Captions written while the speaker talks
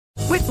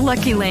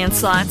Lucky Land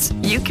Slots,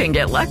 you can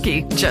get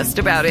lucky just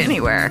about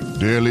anywhere.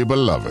 Dearly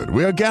beloved,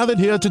 we are gathered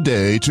here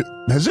today to...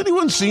 Has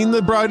anyone seen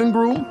the bride and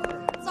groom?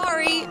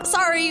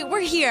 Sorry, we're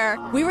here.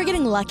 We were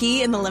getting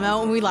lucky in the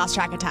limo and we lost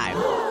track of time.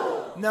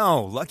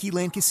 No, Lucky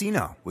Land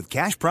Casino, with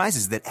cash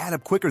prizes that add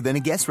up quicker than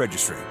a guest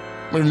registry.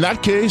 In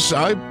that case,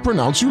 I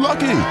pronounce you lucky.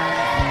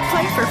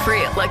 Play for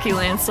free at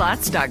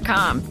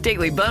LuckyLandSlots.com.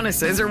 Daily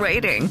bonuses are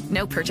waiting.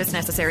 No purchase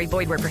necessary.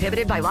 Void where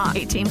prohibited by law.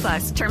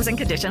 18+. Terms and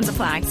conditions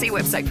apply. See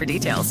website for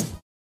details.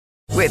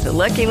 With the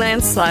Lucky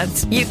Land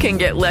Slots, you can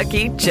get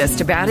lucky just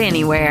about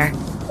anywhere.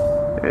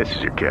 This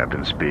is your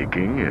captain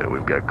speaking.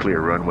 We've got clear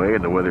runway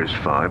and the weather's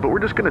fine, but we're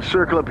just going to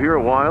circle up here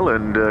a while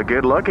and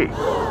get lucky.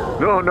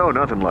 No,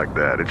 nothing like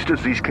that. It's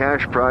just these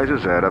cash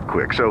prizes add up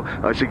quick. So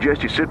I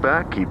suggest you sit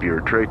back, keep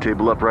your tray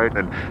table upright,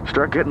 and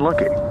start getting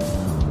lucky.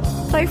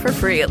 Play for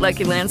free at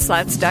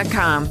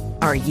LuckyLandSlots.com.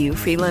 Are you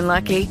feeling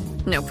lucky?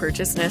 No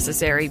purchase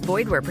necessary.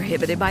 Void where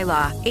prohibited by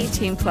law.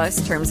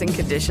 18+ terms and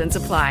conditions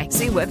apply.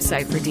 See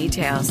website for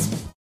details.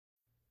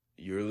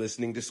 You're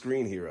listening to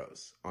Screen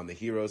Heroes on the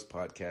Heroes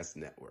Podcast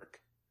Network.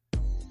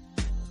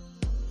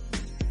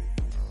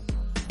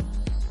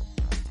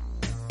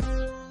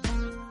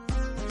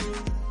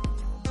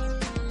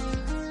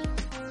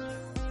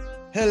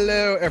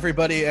 Hello,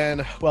 everybody,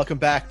 and welcome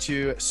back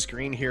to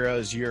Screen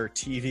Heroes, your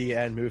TV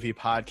and movie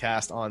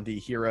podcast on the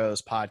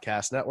Heroes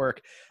Podcast Network.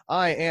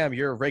 I am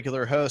your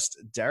regular host,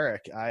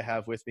 Derek. I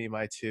have with me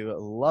my two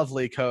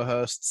lovely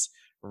co-hosts,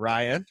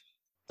 Ryan.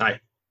 Hi.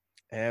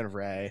 And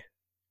Ray.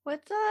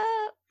 What's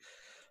up?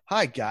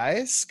 Hi,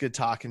 guys. Good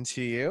talking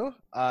to you.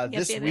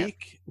 This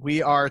week,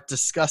 we are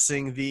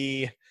discussing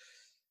the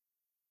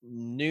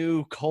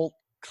new cult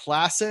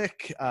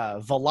classic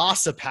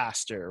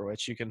VelociPastor,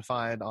 which you can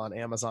find on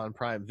Amazon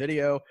Prime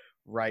Video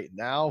right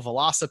now.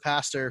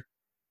 VelociPastor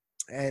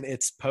and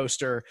its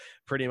poster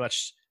pretty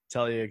much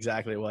tell you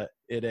exactly what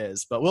it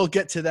is, but we'll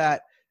get to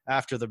that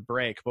after the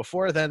break.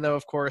 Before then, though,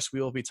 of course,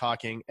 we will be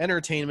talking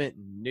entertainment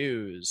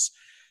news.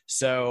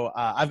 So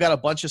I've got a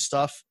bunch of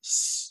stuff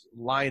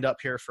lined up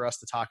here for us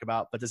to talk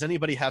about, but does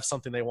anybody have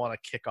something they want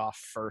to kick off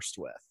first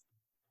with,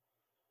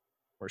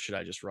 or should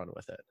I just run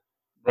with it?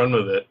 Run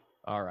with it.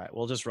 All right,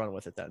 we'll just run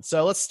with it then.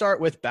 So let's start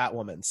with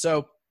Batwoman.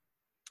 So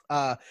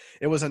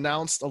it was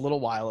announced a little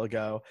while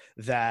ago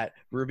that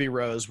Ruby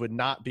Rose would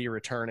not be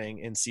returning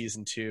in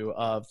season 2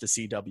 of the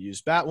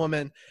CW's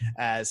Batwoman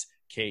as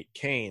Kate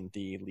Kane,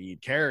 the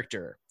lead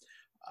character.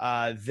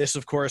 This,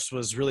 of course,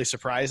 was really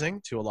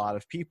surprising to a lot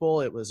of people.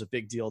 It was a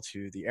big deal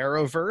to the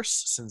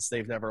Arrowverse since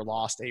they've never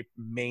lost a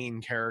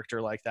main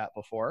character like that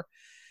before.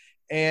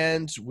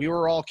 And we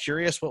were all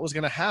curious what was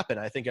going to happen.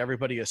 I think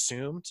everybody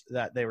assumed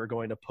that they were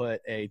going to put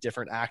a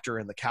different actor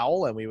in the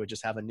cowl and we would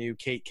just have a new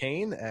Kate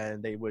Kane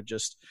and they would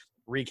just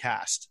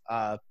recast.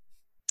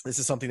 This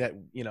is something that,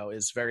 you know,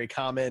 is very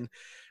common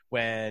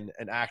when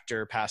an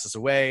actor passes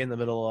away in the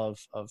middle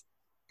of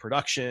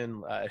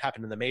production. It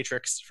happened in The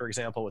Matrix, for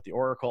example, with the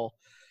Oracle.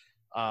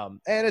 And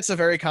it's a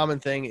very common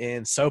thing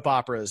in soap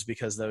operas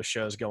because those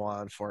shows go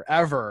on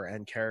forever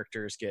and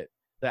the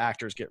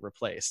actors get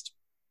replaced.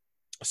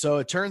 So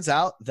it turns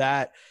out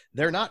that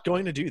they're not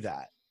going to do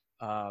that.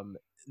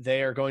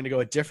 They are going to go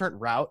a different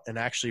route and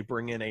actually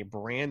bring in a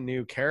brand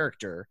new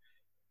character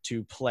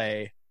to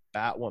play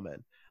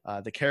Batwoman.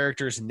 The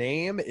character's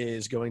name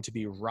is going to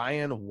be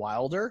Ryan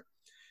Wilder.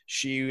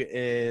 She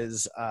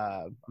is,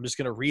 I'm just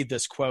going to read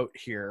this quote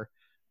here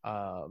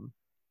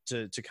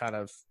to kind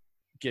of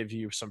give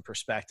you some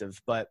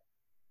perspective, but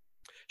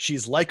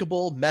she's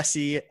likable,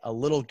 messy, a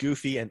little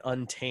goofy, and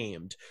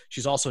untamed.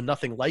 She's also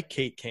nothing like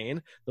Kate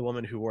Kane, the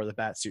woman who wore the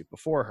batsuit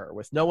before her.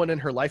 With no one in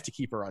her life to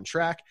keep her on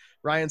track,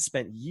 Ryan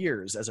spent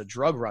years as a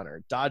drug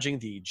runner, dodging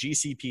the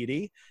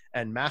GCPD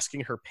and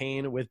masking her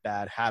pain with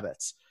bad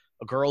habits.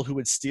 A girl who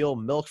would steal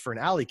milk for an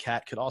alley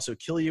cat could also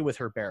kill you with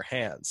her bare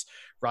hands.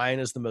 Ryan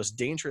is the most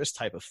dangerous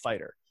type of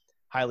fighter,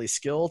 highly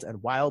skilled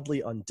and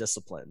wildly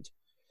undisciplined.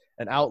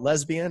 An out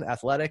lesbian,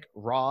 athletic,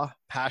 raw,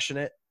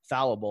 passionate,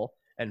 fallible,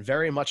 and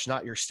very much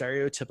not your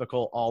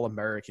stereotypical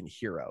all-American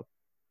hero.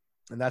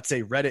 And that's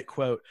a Reddit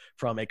quote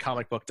from a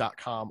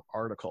comicbook.com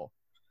article.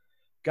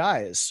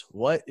 Guys,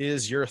 what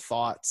is your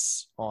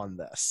thoughts on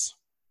this?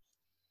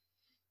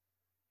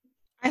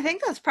 I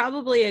think that's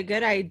probably a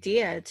good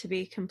idea, to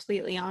be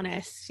completely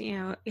honest. You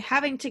know,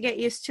 having to get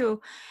used to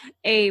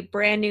a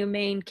brand new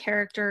main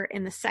character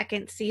in the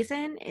second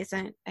season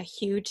isn't a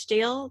huge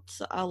deal.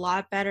 It's a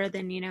lot better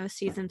than, you know,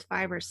 seasons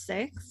 5 or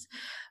 6.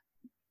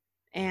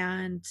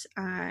 And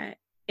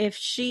if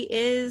she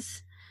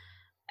is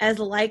as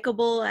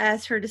likable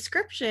as her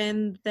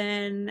description,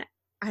 then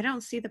I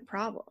don't see the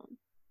problem.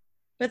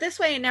 But this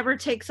way it never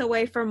takes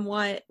away from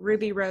what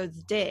Ruby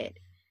Rose did.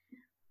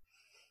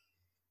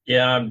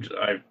 Yeah,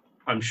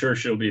 I'm sure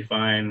she'll be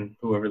fine,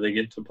 whoever they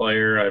get to play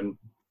her. I'm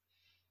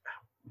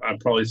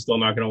probably still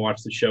not going to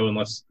watch the show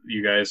unless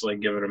you guys like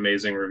give it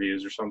amazing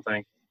reviews or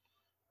something.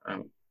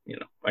 You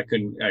know, I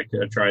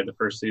tried the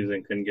first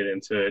season, couldn't get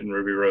into it, and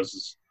Ruby Rose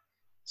is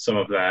some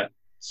of that.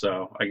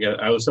 So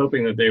I was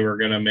hoping that they were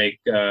going to make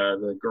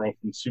the girl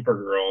from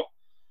Supergirl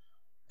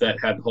that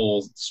had the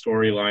whole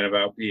storyline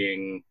about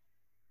being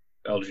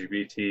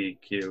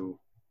LGBTQ.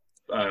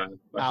 I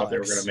thought they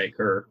were going to make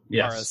her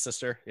Mara's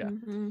sister. Yeah.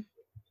 Mm-hmm.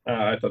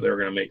 I thought they were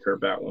going to make her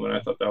Batwoman.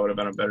 I thought that would have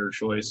been a better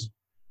choice.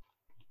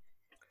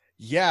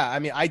 Yeah, I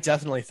mean, I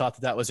definitely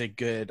thought that was a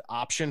good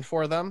option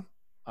for them,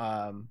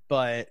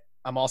 but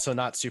I'm also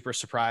not super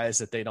surprised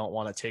that they don't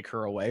want to take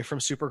her away from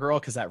Supergirl,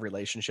 because that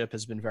relationship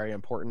has been very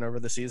important over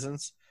the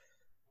seasons.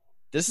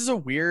 This is a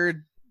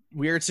weird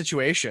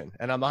situation,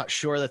 and I'm not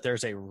sure that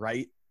there's a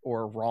right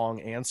or wrong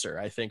answer.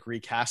 I think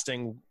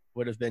recasting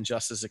would have been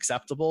just as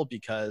acceptable,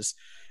 because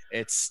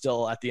it's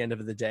still, at the end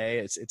of the day,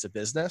 it's a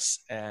business,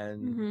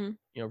 and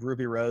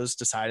Ruby Rose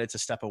decided to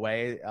step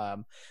away.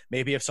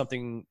 Maybe if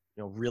something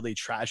really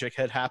tragic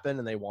had happened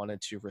and they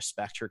wanted to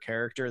respect her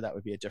character, that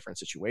would be a different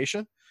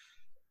situation,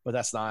 but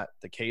that's not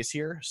the case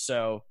here.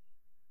 So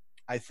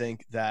I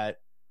think that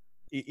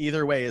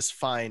either way is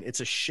fine.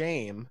 It's a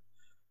shame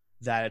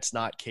that it's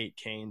not Kate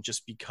Kane,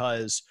 just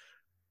because,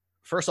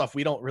 first off,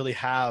 we don't really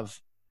have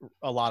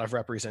a lot of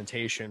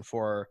representation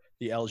for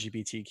the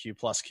LGBTQ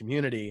plus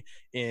community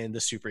in the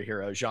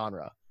superhero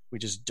genre. We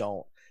just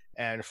don't.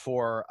 And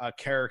for a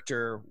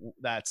character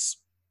that's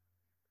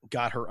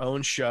got her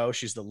own show,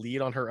 she's the lead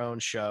on her own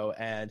show,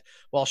 and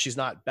while she's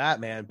not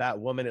Batman,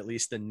 Batwoman, at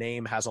least the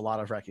name has a lot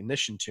of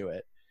recognition to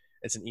it.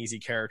 It's an easy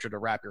character to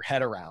wrap your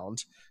head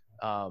around.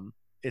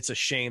 It's a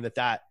shame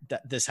that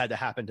this had to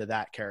happen to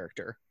that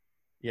character,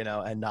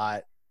 and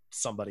not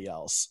somebody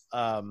else.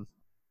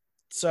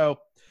 So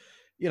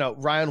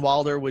Ryan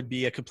Wilder would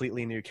be a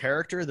completely new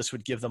character. This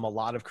would give them a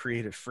lot of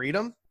creative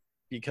freedom,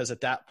 because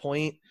at that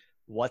point,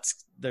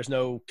 there's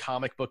no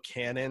comic book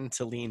canon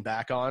to lean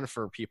back on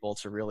for people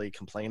to really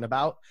complain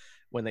about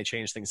when they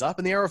change things up.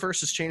 And the Arrowverse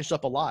has changed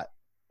up a lot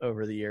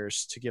over the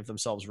years to give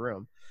themselves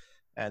room.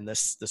 And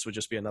this would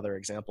just be another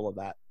example of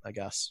that, I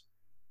guess.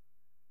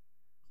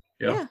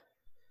 Yeah.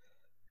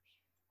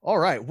 All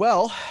right.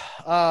 Well,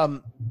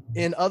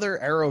 in other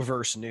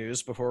Arrowverse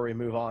news, before we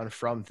move on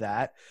from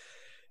that,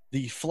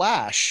 The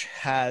Flash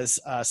has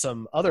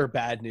some other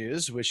bad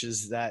news, which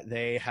is that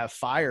they have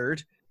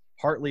fired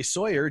Hartley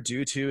Sawyer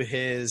due to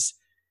his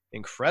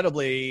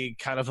incredibly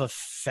kind of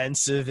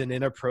offensive and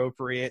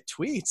inappropriate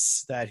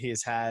tweets that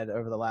he's had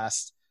over the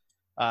last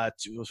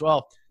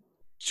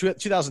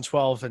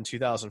 2012 and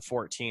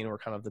 2014 were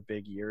kind of the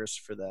big years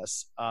for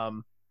this.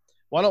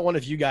 Why don't one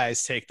of you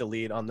guys take the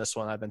lead on this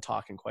one? I've been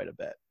talking quite a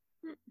bit.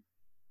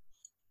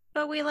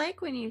 But we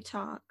like when you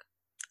talk.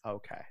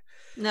 Okay.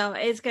 No,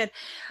 it's good.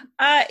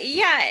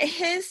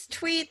 His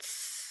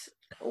tweets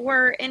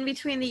were in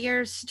between the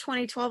years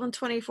 2012 and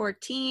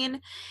 2014,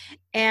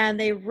 and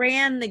they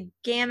ran the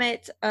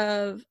gamut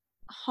of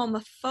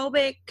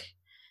homophobic,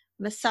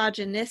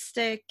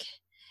 misogynistic,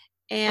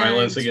 and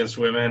violence against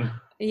women.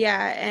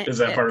 Yeah. Is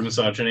that part of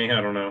misogyny?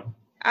 I don't know.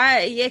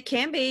 It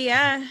can be.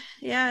 Yeah,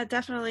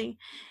 definitely.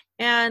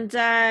 And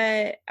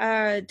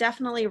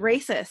definitely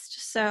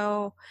racist.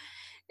 So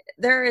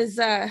there is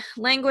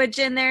language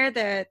in there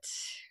that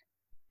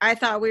I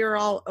thought we were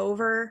all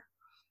over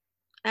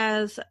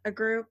as a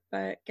group,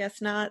 but guess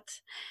not.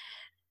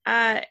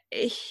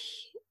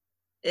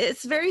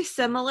 It's very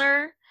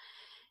similar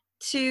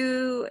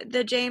to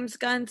the James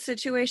Gunn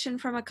situation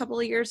from a couple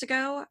of years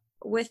ago,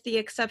 with the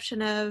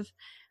exception of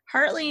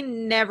Hartley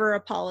never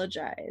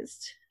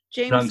apologized.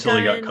 James Not until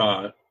Gunn, he got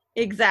caught.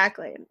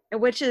 Exactly,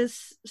 which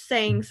is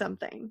saying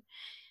something.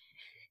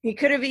 He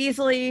could have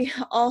easily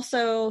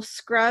also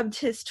scrubbed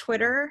his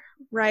Twitter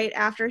right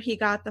after he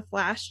got the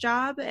Flash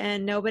job,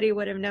 and nobody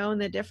would have known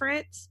the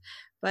difference,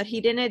 but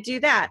he didn't do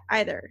that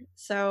either.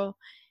 So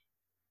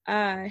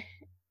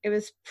it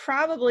was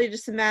probably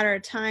just a matter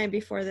of time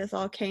before this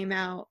all came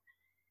out.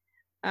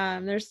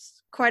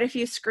 There's quite a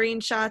few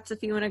screenshots.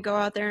 If you want to go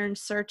out there and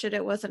search it,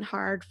 it wasn't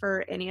hard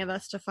for any of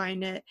us to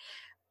find it,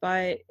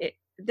 but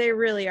they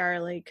really are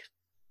like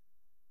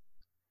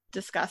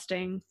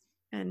disgusting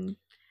and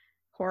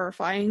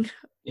horrifying.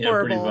 Yeah,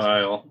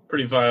 horrible.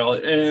 Pretty vile.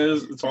 And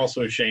it's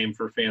also a shame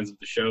for fans of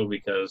the show,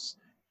 because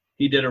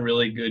he did a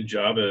really good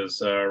job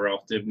as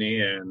Ralph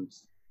Dibny, and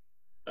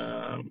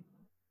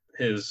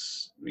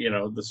his,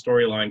 the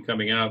storyline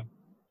coming up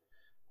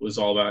was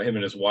all about him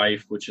and his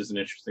wife, which is an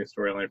interesting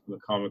storyline from the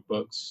comic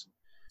books.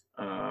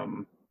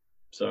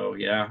 So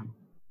yeah,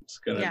 it's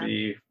gonna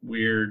be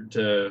weird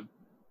to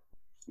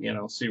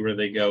see where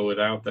they go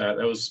without that.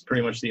 That was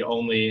pretty much the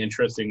only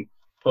interesting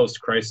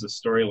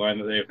post-crisis storyline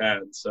that they've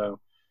had. So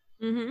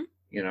who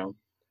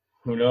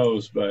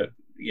knows? But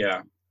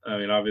yeah, I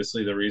mean,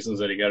 obviously the reasons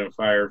that he got him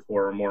fired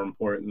for are more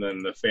important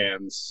than the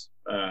fans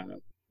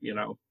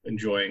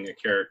enjoying a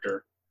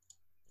character.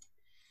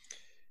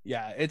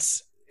 Yeah,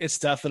 it's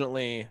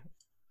definitely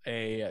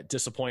a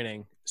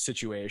disappointing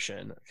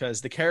situation,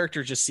 because the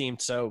character just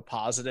seemed so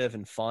positive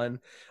and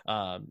fun.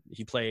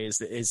 He plays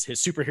his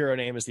superhero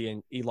name is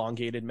the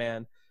Elongated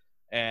Man,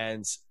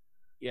 and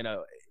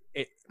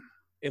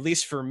at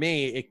least for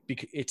me,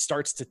 it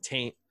starts to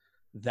taint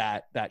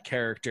that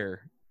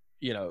character,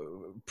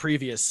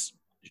 previous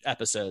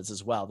episodes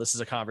as well. This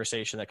is a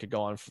conversation that could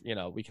go on,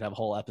 we can have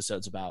whole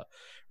episodes about,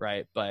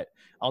 right? But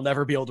I'll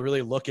never be able to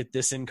really look at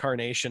this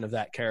incarnation of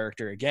that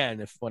character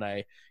again when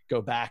I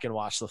go back and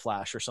watch The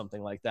Flash or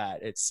something like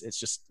that. It's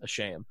just a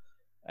shame.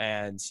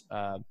 And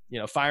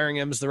firing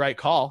him is the right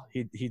call.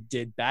 He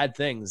did bad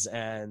things,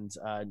 and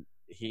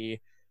he,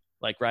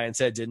 like Ryan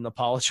said, didn't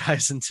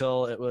apologize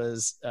until it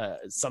was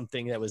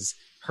something that was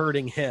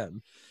hurting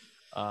him.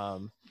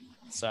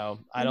 So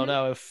I don't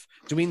know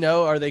do we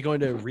know, are they going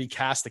to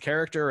recast the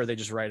character, or are they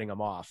just writing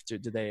him off?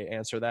 Did they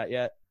answer that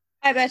yet?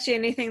 I bet you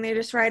anything they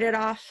just write it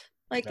off.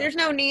 There's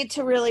no need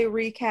to really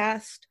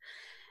recast.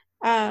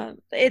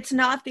 It's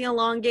not the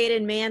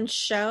elongated man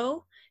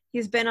show.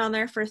 He's been on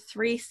there for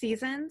 3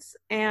 seasons,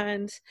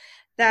 and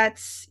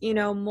that's,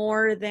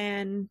 more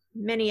than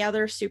many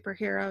other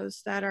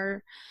superheroes that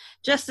are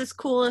just as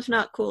cool, if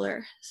not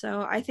cooler.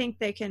 So I think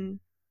they can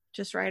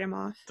just write him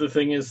off. The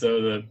thing is,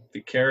 though,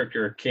 the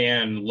character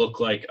can look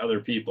like other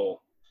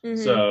people.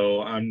 Mm-hmm.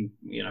 So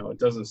it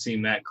doesn't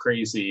seem that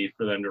crazy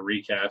for them to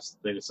recast.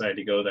 They decide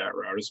to go that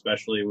route,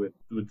 especially with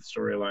the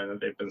storyline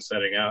that they've been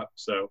setting up.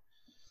 So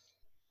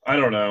I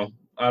don't know.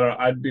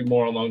 I'd be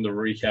more along the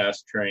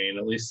recast train.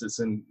 At least it's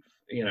in,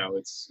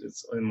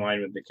 it's in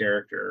line with the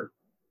character.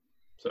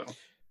 So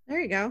there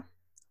you go.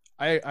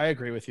 I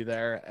agree with you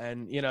there.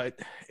 And,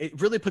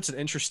 it really puts an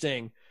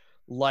interesting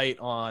light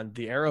on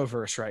the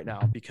Arrowverse right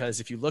now, because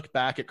if you look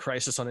back at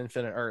Crisis on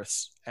Infinite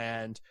Earths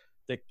and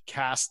the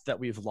cast that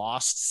we've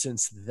lost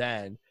since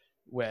then,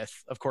 with,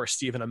 of course,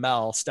 Stephen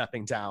Amell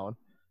stepping down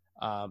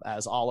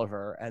as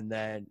Oliver, and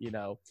then,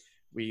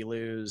 we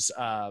lose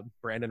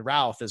Brandon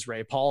Routh as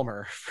Ray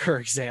Palmer, for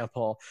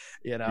example.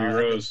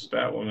 Rose,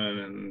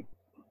 Batwoman,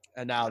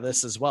 and now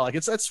this as well.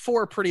 That's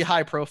 4 pretty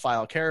high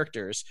profile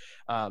characters.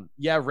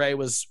 Ray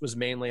was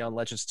mainly on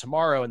Legends of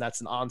Tomorrow, and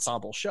that's an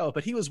ensemble show,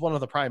 but he was one of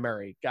the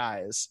primary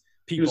guys.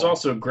 He was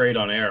also great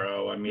on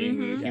Arrow. I mean,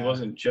 mm-hmm. He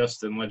wasn't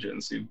just in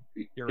Legends. His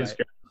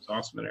character was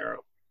awesome in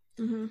Arrow.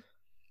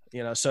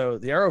 Mm-hmm. So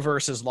the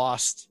Arrowverse has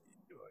lost,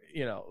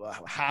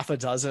 half a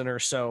dozen or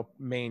so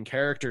main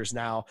characters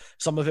now.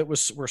 Some of it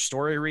were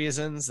story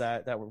reasons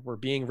that were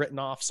being written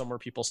off. Some were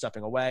people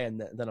stepping away.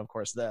 And then of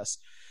course this.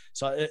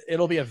 So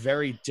it'll be a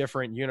very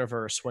different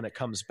universe when it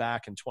comes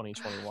back in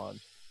 2021.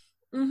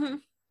 Mm-hmm.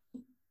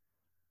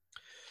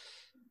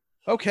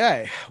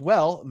 Okay.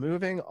 Well,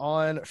 moving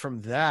on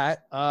from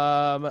that,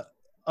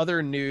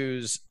 other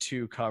news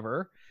to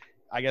cover.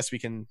 I guess we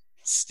can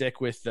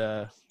stick with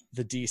the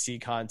DC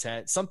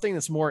content. Something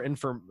that's more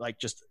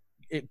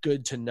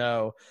good to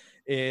know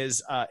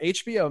is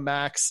HBO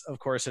Max, of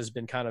course, has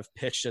been kind of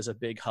pitched as a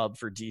big hub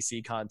for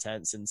DC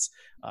content since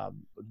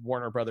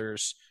Warner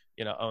Brothers,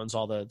 owns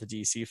all the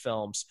DC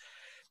films.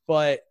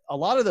 But a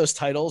lot of those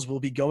titles will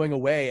be going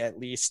away, at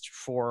least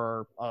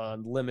for a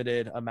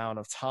limited amount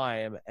of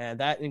time. And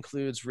that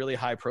includes really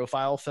high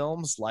profile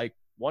films like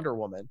Wonder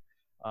Woman.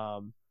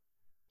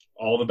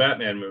 All the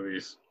Batman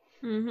movies.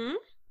 Mm-hmm.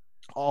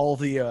 All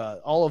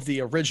of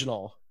the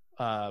original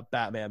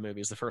Batman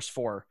movies, the first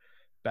 4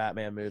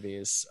 Batman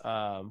movies.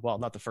 Well,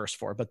 not the first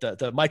 4, but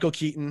the Michael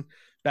Keaton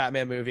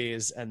Batman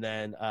movies, and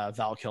then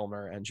Val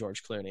Kilmer and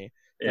George Clooney.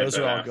 Yeah, those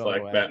are all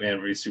going away.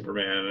 Batman v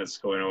Superman, it's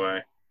going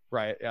away.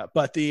 Right, yeah.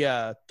 But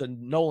the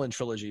Nolan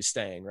trilogy is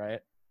staying,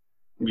 right?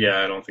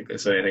 Yeah, I don't think they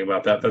say anything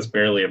about that. That's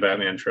barely a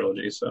Batman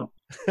trilogy, so.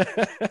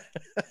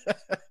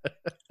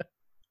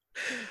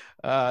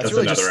 That's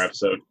really another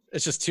episode.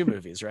 It's just 2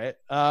 movies, right?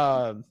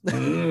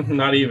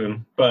 Not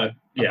even, but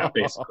yeah,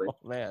 basically.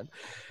 Oh, man.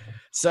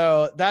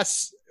 So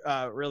that's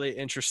really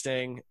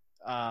interesting.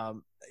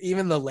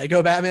 Even the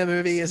Lego Batman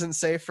movie isn't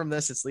safe from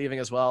this. It's leaving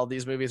as well.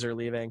 These movies are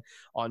leaving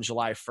on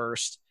July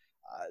 1st.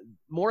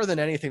 More than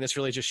anything, this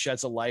really just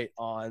sheds a light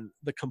on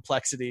the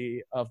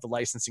complexity of the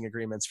licensing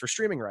agreements for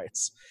streaming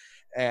rights,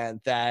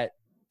 and that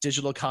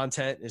digital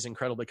content is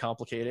incredibly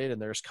complicated,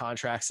 and there's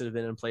contracts that have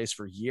been in place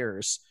for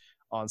years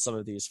on some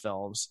of these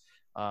films.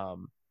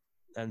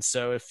 And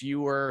so if you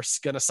were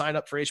going to sign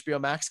up for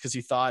HBO Max because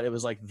you thought it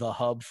was like the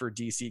hub for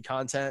DC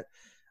content,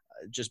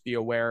 just be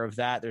aware of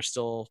that. There's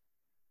still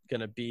going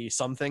to be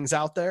some things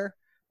out there.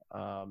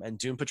 And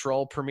Doom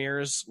Patrol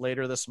premieres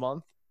later this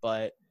month,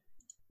 but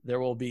there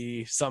will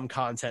be some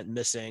content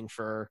missing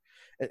for,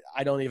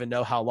 I don't even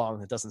know how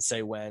long. It doesn't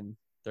say when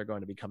they're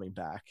going to be coming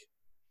back.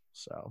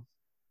 So,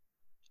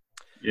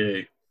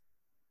 yay.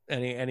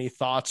 Any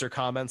thoughts or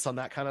comments on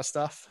that kind of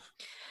stuff?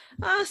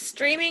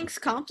 Streaming's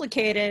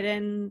complicated,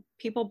 and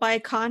people buy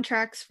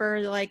contracts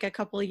for like a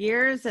couple of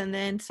years, and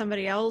then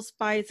somebody else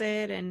buys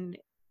it, and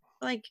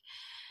like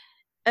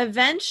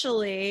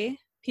eventually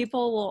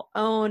people will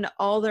own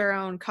all their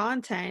own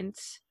content.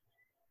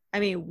 I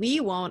mean,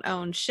 we won't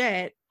own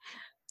shit,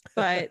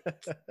 but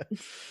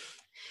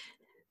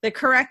the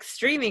correct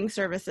streaming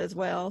services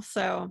will.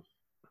 So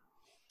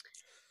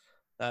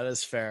that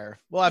is fair.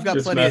 Well, I've got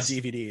plenty of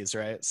DVDs,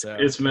 right? So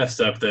it's messed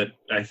up that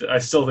I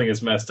still think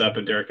it's messed up,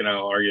 and Derek and I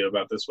will argue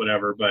about this,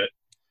 whatever. But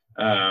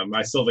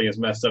I still think it's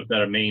messed up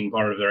that a main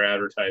part of their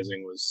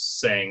advertising was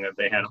saying that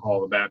they had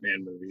all the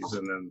Batman movies,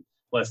 and then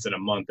less than a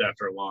month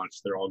after launch,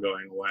 they're all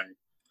going away.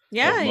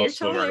 Yeah, you're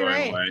most of them are totally going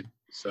right. away.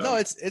 So No,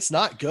 it's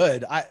not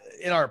good.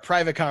 In our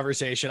private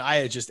conversation, I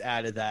had just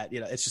added that,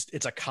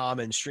 it's a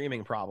common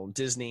streaming problem.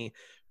 Disney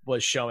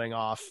was showing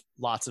off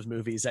lots of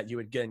movies that you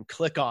would again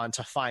click on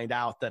to find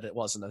out that it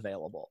wasn't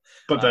available.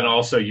 but then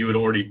also you would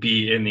already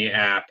be in the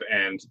app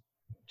and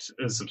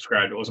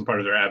subscribed. It wasn't part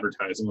of their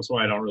advertising. That's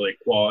why I don't really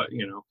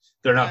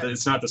they're not.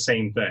 It's not the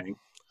same thing.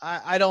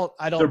 I don't.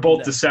 They're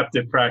both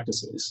deceptive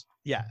practices.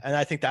 Yeah, and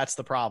I think that's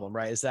the problem,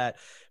 right? Is that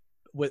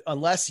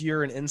unless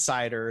you're an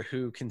insider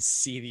who can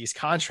see these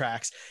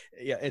contracts,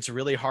 it's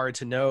really hard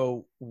to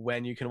know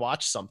when you can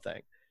watch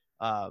something.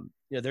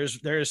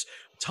 There's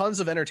tons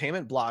of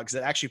entertainment blogs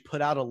that actually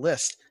put out a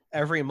list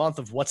every month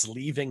of what's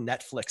leaving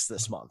Netflix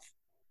this month.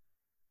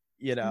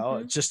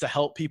 Just to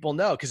help people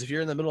know, because if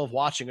you're in the middle of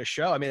watching a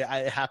show, I mean,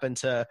 it happened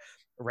to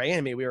Ray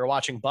and me. We were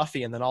watching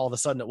Buffy, and then all of a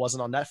sudden, it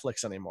wasn't on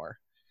Netflix anymore.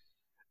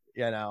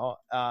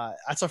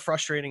 That's a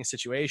frustrating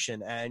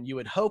situation, and you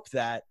would hope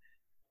that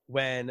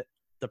when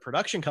the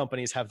production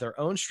companies have their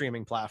own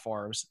streaming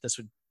platforms, this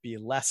would be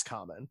less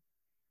common,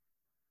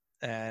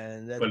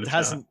 and it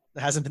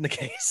hasn't been the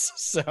case.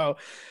 So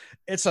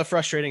it's a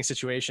frustrating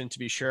situation, to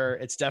be sure.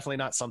 It's definitely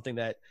not something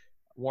that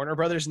Warner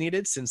Brothers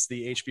needed, since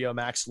the HBO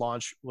Max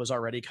launch was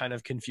already kind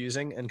of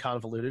confusing and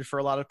convoluted for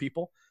a lot of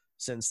people,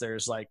 since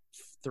there's like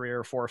 3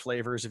 or 4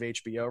 flavors of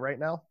HBO right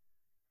now,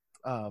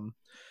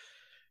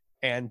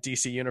 and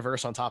DC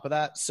Universe on top of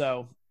that.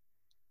 So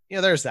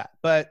there's that,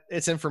 but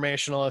it's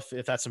informational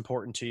if that's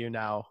important to you.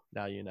 Now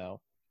you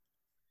know.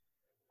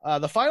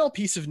 The final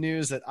piece of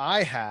news that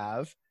I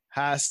have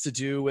has to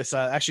do with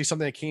actually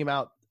something that came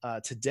out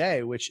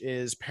today, which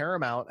is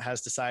Paramount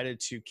has decided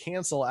to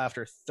cancel,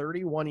 after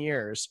 31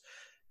 years,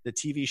 the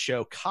TV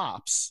show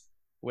Cops,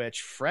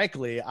 which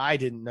frankly I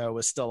didn't know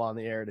was still on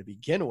the air to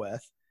begin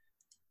with.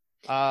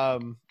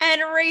 And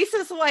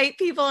racist white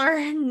people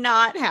are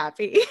not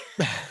happy.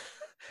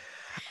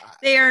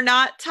 They are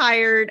not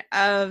tired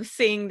of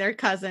seeing their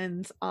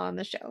cousins on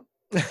the show.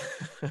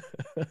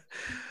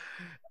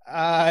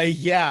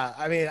 Yeah,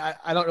 I mean,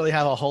 I don't really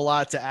have a whole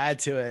lot to add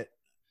to it,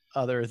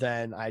 other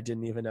than I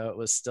didn't even know it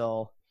was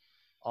still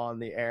on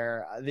the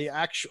air.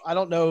 I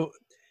don't know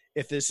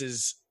if this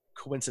is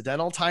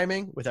coincidental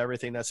timing with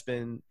everything that's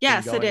been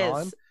yes, going it is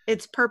on.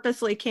 It's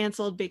purposely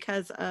canceled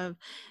because of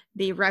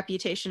the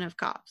reputation of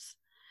Cops.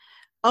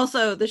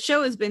 Also, the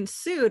show has been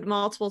sued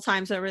multiple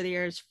times over the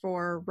years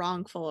for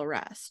wrongful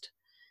arrest.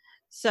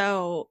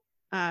 So,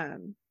 yeah.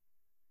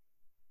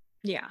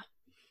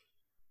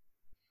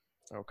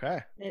 Okay.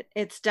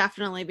 It's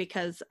definitely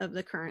because of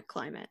the current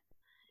climate.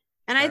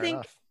 And Fair I think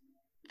enough.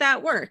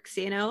 that works,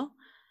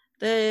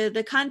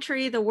 The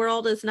country, the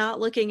world is not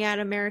looking at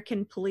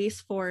American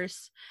police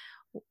force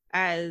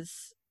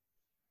as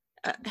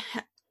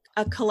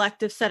a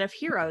collective set of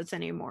heroes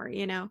anymore.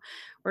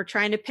 We're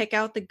trying to pick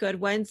out the good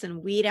ones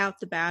and weed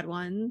out the bad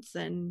ones,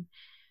 and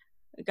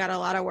got a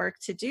lot of work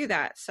to do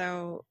that.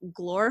 So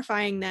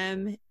glorifying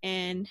them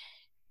in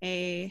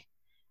a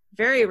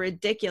very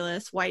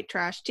ridiculous white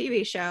trash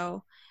TV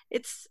show,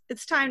 it's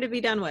time to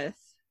be done with.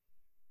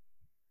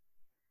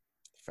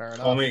 Fair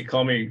enough.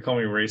 Call me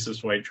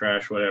racist, white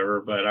trash,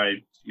 whatever. But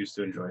I used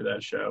to enjoy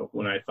that show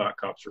when I thought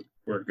cops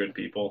were good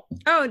people.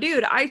 Oh,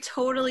 dude, I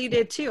totally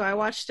did too. I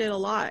watched it a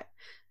lot.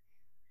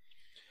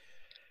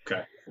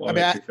 Okay, well, I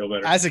mean, makes me feel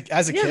better. as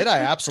a kid, I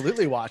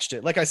absolutely watched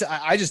it. Like I said,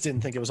 I just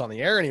didn't think it was on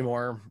the air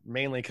anymore,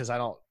 mainly because I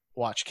don't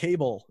watch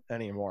cable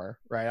anymore,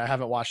 right? I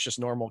haven't watched just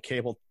normal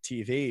cable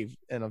TV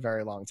in a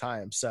very long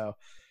time, so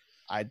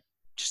I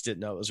just didn't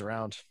know it was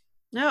around.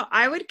 No,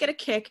 I would get a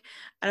kick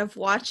out of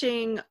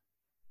watching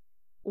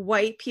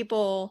white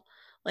people,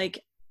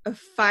 like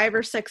 5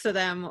 or 6 of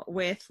them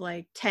with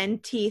like 10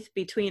 teeth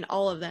between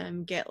all of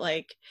them, get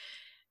like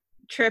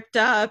tripped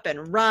up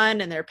and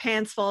run and their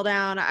pants fall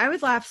down. I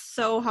would laugh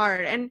so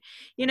hard. And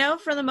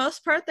for the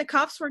most part, the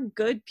cops were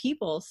good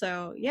people.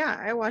 So yeah,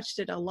 I watched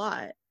it a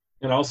lot.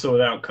 And also,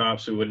 without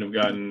cops, we wouldn't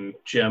have gotten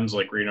gems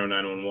like Reno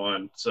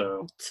 911.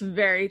 So it's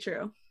very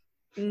true.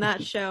 And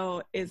that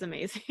show is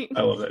amazing.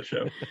 I love that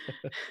show.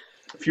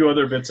 A few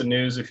other bits of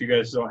news, if you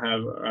guys don't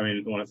have,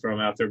 want to throw them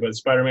out there, but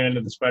Spider-Man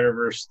Into the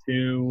Spider-Verse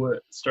 2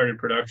 started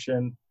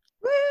production.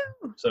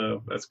 Woo!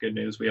 So that's good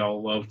news. We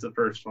all loved the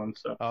first one.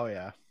 So. Oh,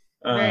 yeah.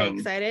 Very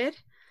excited.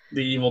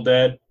 The Evil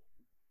Dead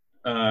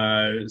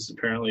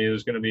apparently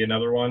there's going to be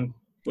another one,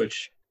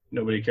 which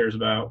nobody cares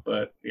about,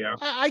 but yeah.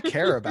 I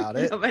care about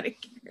it. Nobody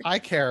cares. I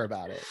care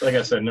about it. Like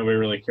I said, nobody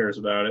really cares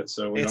about it,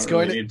 so we don't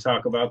really need to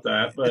talk about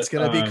that. But it's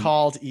going to be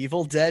called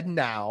Evil Dead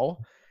Now.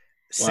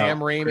 Sam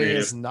Raimi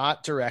is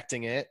not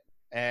directing it,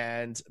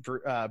 and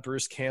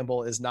Bruce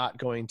Campbell is not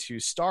going to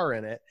star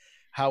in it.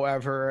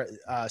 However,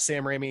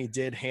 Sam Raimi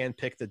did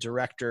handpick the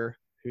director,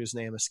 whose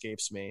name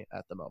escapes me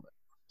at the moment.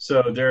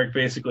 So Derek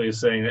basically is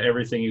saying that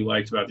everything you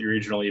liked about the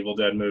original Evil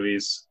Dead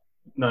movies,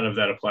 none of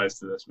that applies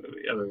to this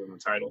movie, other than the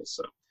titles.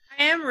 So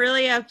I am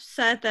really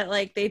upset that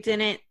they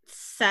didn't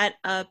set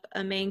up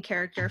a main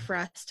character for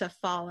us to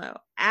follow.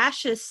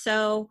 Ash is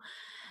so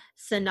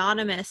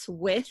synonymous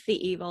with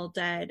the Evil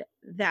Dead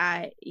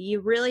that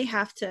you really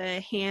have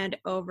to hand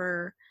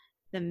over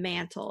the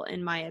mantle,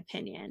 in my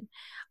opinion.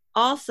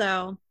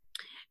 Also,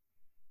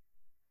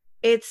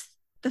 it's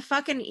the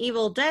fucking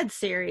Evil Dead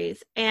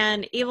series,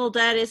 and Evil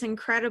Dead is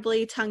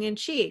incredibly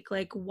tongue-in-cheek.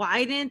 Like,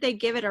 why didn't they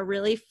give it a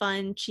really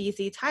fun,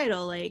 cheesy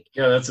title? Like,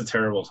 yeah, that's a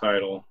terrible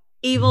title.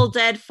 Evil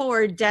Dead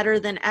 4 Deader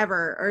Than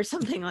Ever or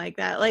something like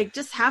that. Like,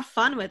 just have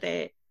fun with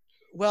it.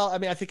 Well, I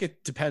mean, I think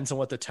it depends on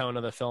what the tone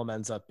of the film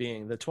ends up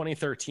being. The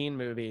 2013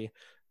 movie,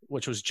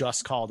 which was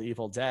just called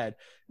Evil Dead,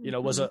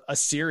 was a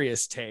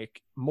serious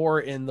take, more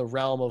in the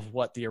realm of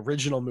what the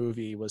original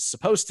movie was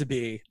supposed to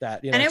be,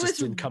 that, and it just was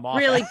didn't come off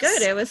really as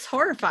good. It was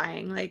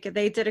horrifying. Like,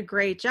 they did a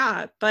great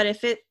job. But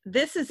if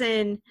this is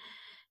in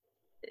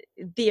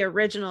the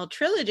original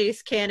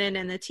trilogy's canon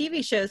and the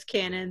TV show's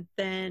canon,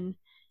 then,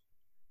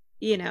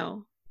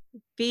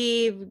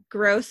 be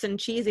gross and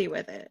cheesy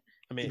with it.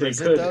 I mean,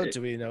 is it though?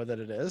 Do we know that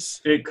it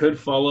is? It could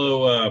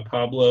follow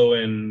Pablo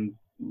and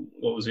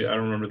what was it? I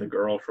don't remember the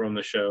girl from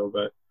the show,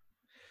 but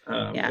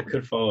it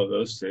could follow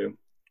those two.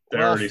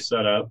 They're already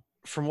set up.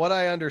 From what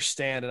I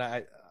understand, and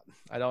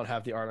I don't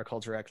have the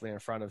article directly in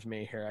front of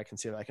me here. I can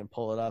see if I can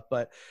pull it up.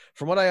 But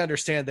from what I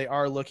understand, they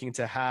are looking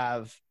to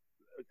have,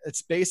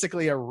 it's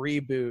basically a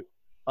reboot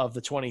of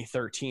the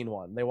 2013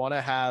 one. They want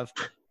to have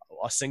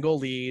a single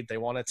lead. They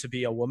want it to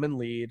be a woman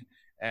lead.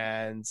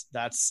 And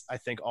that's, I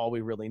think, all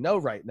we really know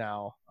right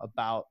now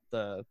about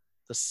the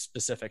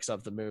specifics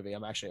of the movie.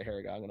 I'm actually, here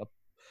we go. I'm going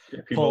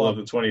to people love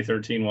the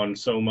 2013 one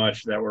so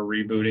much that we're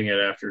rebooting it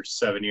after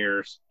 7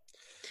 years.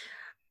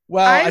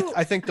 Well,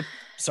 I think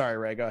sorry,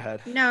 Ray, go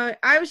ahead. No,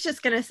 I was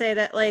just going to say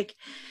that, like,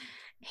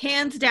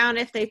 hands down,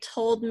 if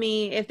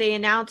they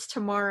announced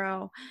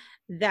tomorrow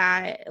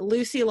that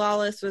Lucy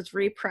Lawless was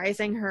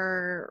reprising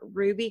her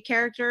Ruby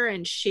character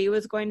and she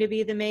was going to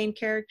be the main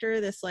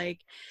character, this,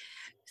 like,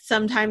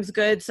 sometimes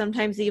good,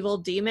 sometimes evil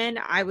demon,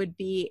 I would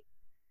be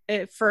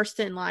first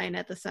in line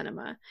at the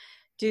cinema.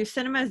 Do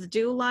cinemas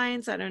do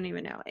lines? I don't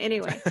even know.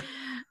 Anyway,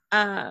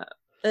 that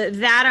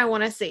I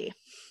want to see.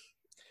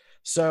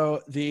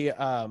 So the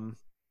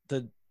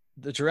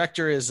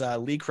director is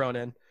Lee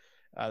Cronin.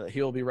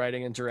 He will be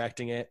writing and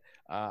directing it.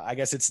 I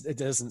guess it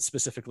doesn't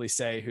specifically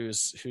say who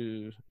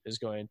is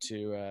going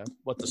to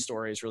what the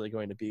story is really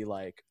going to be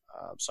like.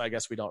 So I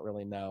guess we don't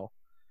really know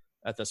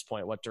at this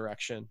point what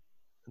direction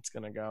it's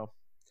going to go.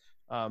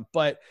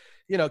 But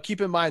keep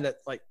in mind that,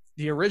 like,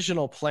 the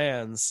original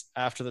plans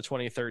after the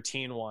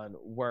 2013 one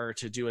were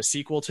to do a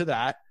sequel to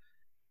that,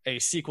 a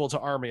sequel to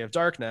Army of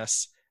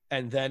Darkness,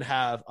 and then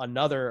have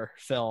another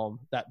film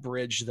that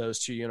bridged those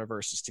two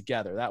universes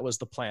together. That was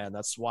the plan.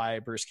 That's why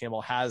Bruce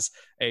Campbell has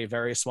a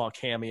very small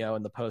cameo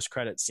in the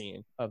post-credit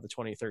scene of the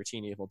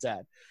 2013 Evil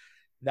Dead.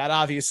 That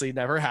obviously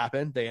never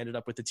happened. They ended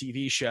up with the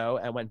TV show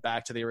and went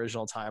back to the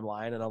original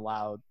timeline and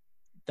allowed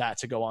that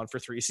to go on for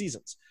 3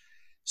 seasons.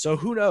 So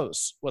who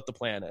knows what the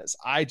plan is?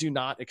 I do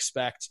not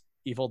expect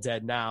Evil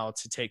Dead now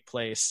to take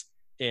place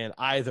in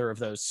either of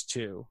those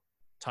two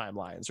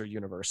timelines or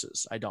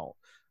universes. I don't.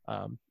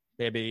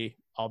 Maybe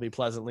I'll be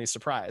pleasantly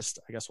surprised.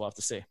 I guess we'll have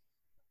to see.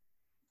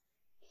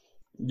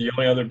 The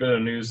only other bit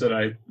of news that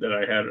I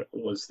had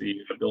was the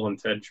Bill and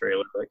Ted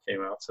trailer that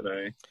came out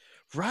today.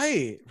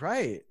 Right.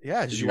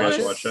 Yeah. Did you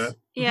guys watch that?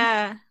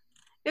 Yeah.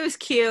 It was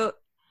cute.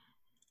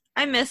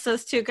 I miss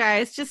those two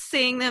guys. Just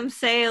seeing them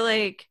say,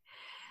 like,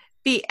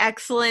 be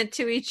excellent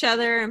to each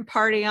other and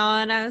party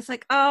on. I was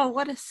like, oh,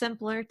 what a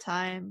simpler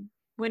time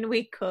when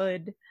we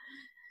could.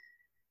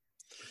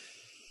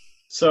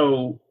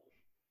 So,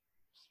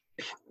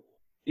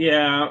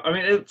 yeah, I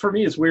mean, for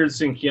me, it's weird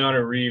seeing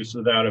Keanu Reeves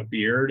without a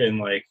beard and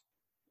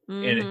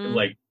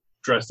and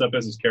dressed up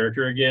as his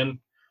character again.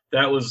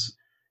 That was,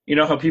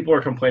 how people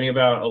are complaining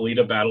about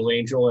Alita Battle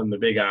Angel and the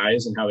big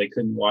eyes and how they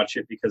couldn't watch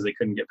it because they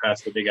couldn't get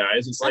past the big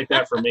eyes. It's like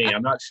that for me.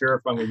 I'm not sure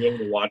if I'm going to be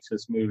able to watch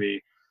this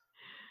movie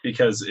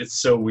because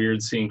it's so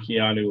weird seeing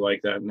Keanu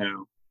like that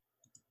now.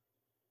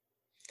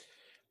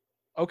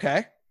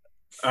 Okay.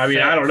 I mean,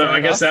 I don't know. I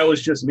guess that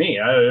was just me.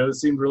 It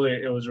was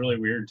really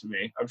weird to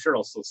me. I'm sure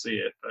I'll still see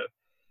it, but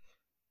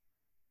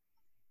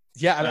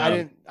yeah,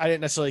 I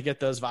didn't necessarily get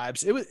those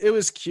vibes. It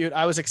was cute.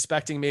 I was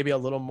expecting maybe a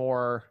little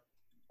more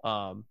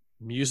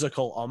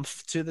musical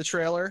oomph to the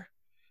trailer.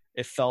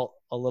 It felt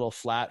a little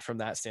flat from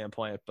that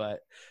standpoint, but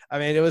I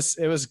mean, it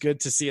was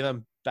good to see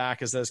them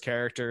back as those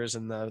characters,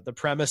 and the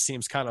premise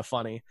seems kind of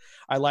funny.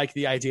 I like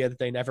the idea that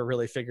they never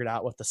really figured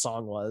out what the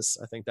song was.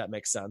 I think that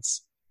makes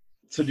sense.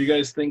 So do you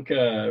guys think,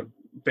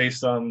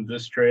 based on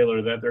this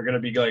trailer, that they're going to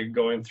be like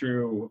going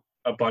through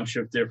a bunch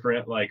of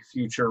different like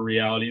future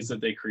realities that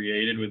they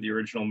created with the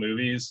original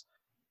movies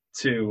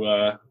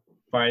to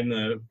find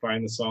the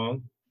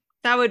song?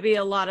 That would be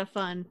a lot of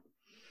fun.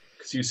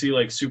 Because you see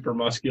like super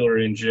muscular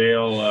in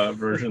jail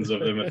versions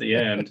of them at the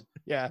end.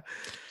 Yeah.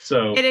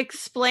 So it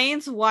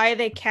explains why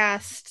they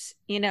cast,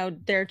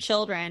 their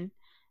children.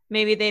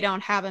 Maybe they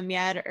don't have them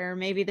yet, or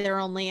maybe they're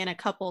only in a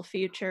couple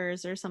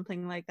futures or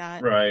something like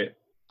that. Right.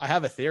 I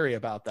have a theory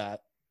about that.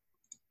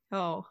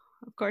 Oh,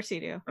 of course you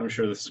do. I'm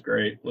sure this is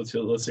great. Let's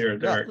hear it,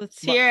 Derek.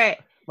 Let's hear it.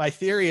 My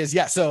theory is,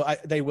 so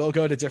they will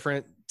go to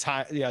different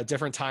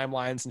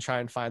timelines and try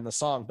and find the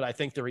song. But I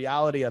think the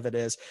reality of it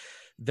is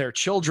their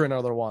children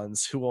are the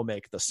ones who will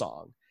make the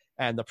song.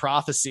 And the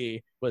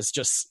prophecy was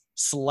just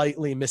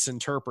slightly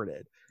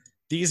misinterpreted.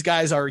 These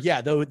guys are,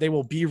 though they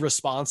will be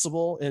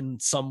responsible in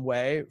some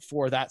way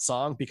for that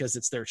song because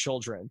it's their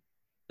children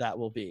that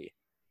will be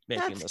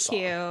making the song.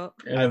 Cute.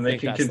 And then they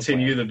can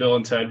continue the Bill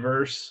and Ted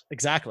verse.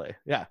 Exactly.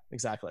 Yeah,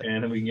 exactly.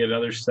 And then we can get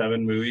another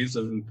 7 movies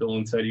of the Bill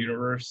and Ted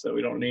universe that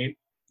we don't need.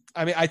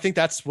 I mean, I think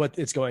that's what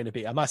it's going to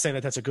be. I'm not saying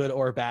that that's a good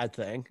or a bad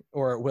thing,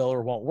 or it will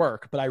or won't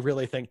work, but I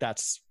really think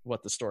that's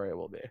what the story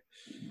will be.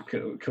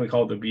 Can we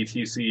call it the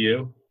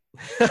BTCU?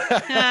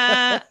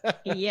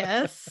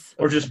 Yes.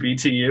 Or just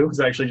BTU. It's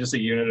actually just a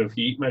unit of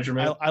heat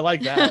measurement. I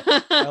like that.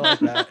 I like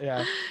that.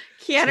 Yeah.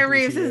 Keanu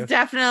Reeves is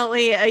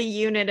definitely a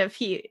unit of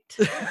heat.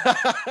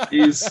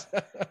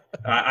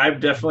 I've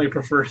definitely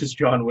preferred his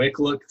John Wick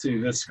look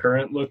to this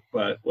current look,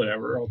 but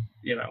whatever.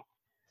 It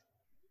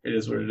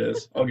is what it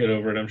is. I'll get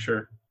over it, I'm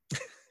sure.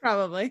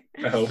 Probably.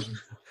 I hope.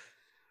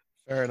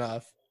 Fair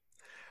enough.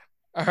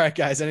 All right,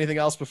 guys. Anything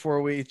else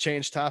before we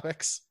change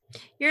topics?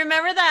 You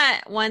remember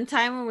that one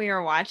time when we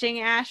were watching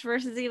Ash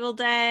versus Evil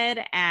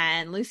Dead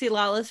and Lucy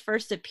Lawless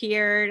first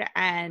appeared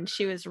and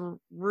she was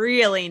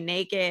really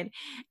naked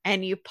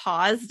and you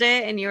paused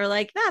it and you were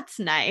like, that's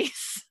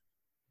nice.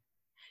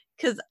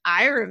 Because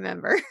I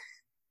remember.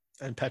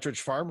 And Petridge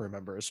Farm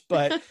remembers,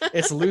 but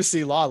it's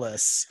Lucy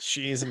Lawless.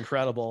 She's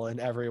incredible in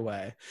every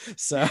way.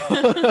 So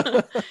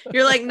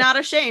you're like, not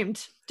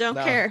ashamed. Don't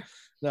care.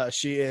 No,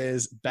 she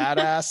is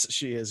badass.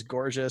 She is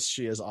gorgeous.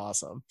 She is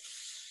awesome.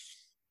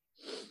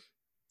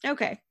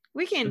 Okay,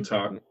 we can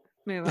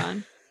move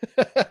on.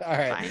 All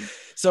right. Fine.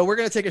 So we're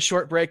going to take a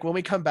short break. When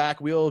we come back,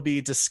 we will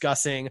be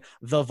discussing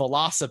The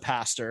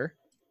VelociPastor,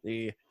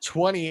 the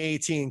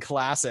 2018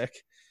 classic,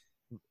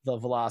 The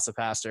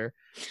VelociPastor,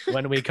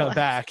 when we come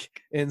back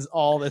in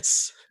all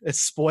its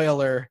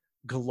spoiler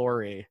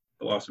glory.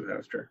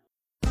 VelociPastor.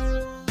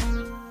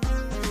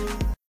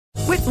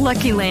 With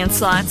Lucky Land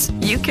Slots,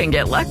 you can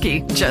get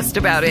lucky just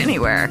about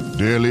anywhere.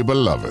 Dearly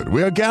beloved,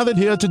 we are gathered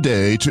here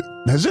today to...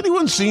 Has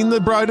anyone seen the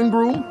bride and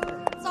groom?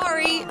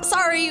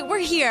 Sorry, we're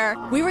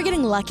here. We were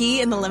getting lucky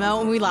in the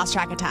limo and we lost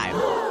track of time.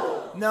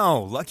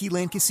 No, Lucky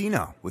Land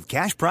Casino, with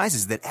cash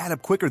prizes that add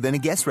up quicker than a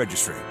guest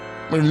registry.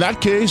 In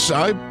that case,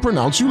 I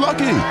pronounce you lucky.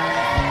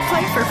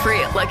 Play for free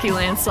at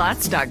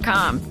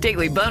LuckyLandSlots.com.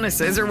 Daily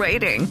bonuses are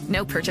waiting.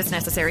 No purchase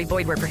necessary.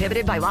 Void where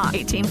prohibited by law.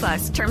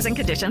 18+. Terms and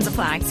conditions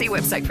apply. See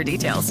website for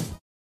details.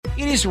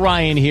 It is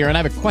Ryan here, and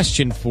I have a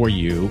question for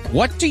you.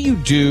 What do you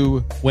do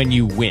when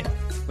you win?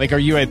 Like, are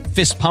you a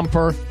fist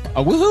pumper,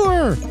 a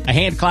woohooer, a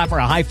hand clapper,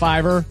 a high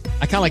fiver?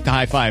 I kind of like the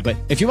high five, but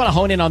if you want to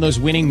hone in on those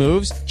winning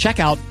moves, check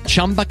out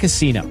Chumba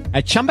Casino.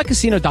 At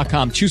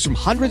ChumbaCasino.com, choose from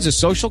hundreds of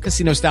social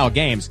casino-style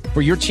games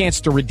for your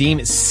chance to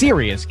redeem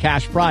serious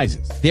cash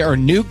prizes. There are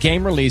new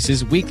game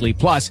releases weekly,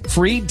 plus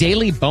free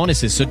daily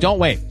bonuses, so don't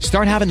wait.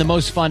 Start having the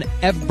most fun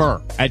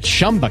ever at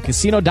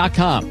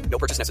ChumbaCasino.com. No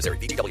purchase necessary.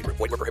 VGW. Void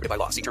where prohibited by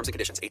law. See terms and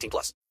conditions.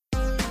 18+.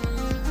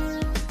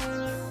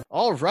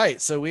 All right,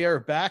 so we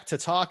are back to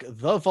talk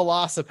The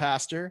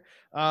VelociPastor.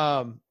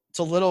 It's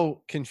a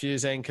little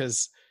confusing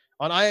because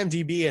on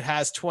IMDb it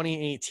has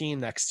 2018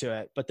 next to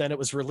it, but then it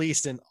was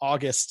released in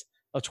August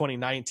of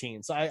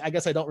 2019. So I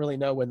guess I don't really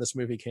know when this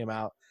movie came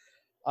out.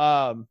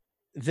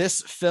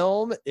 This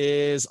film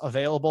is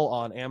available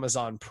on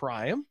Amazon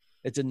Prime.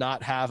 It did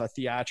not have a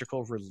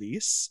theatrical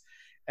release.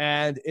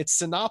 And its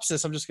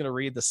synopsis, I'm just going to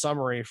read the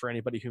summary for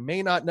anybody who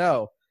may not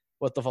know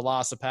what The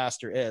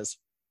VelociPastor is.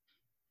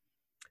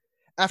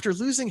 After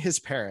losing his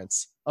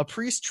parents, a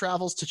priest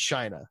travels to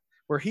China,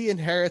 where he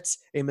inherits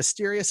a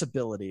mysterious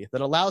ability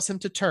that allows him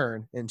to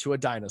turn into a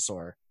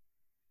dinosaur.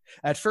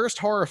 At first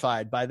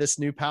horrified by this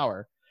new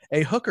power,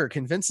 a hooker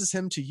convinces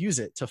him to use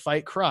it to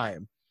fight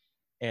crime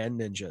and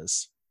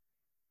ninjas.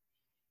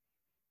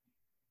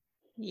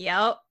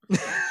 Yep.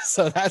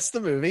 So that's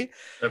the movie.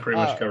 That pretty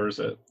much covers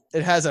it.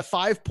 It has a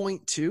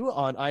 5.2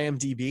 on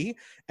IMDb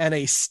and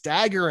a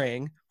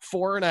staggering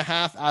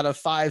 4.5 out of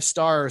 5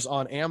 stars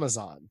on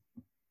Amazon.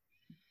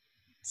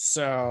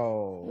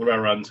 So what about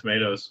Rotten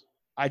Tomatoes?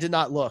 I did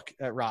not look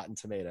at Rotten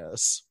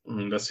Tomatoes.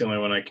 That's the only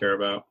one I care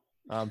about.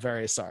 I'm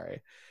very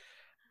sorry.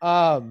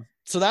 So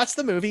that's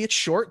the movie. It's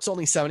short. It's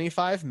only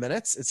 75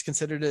 minutes. It's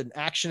considered an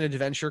action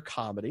adventure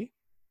comedy.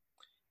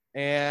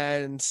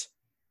 And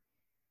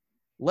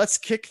let's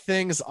kick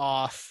things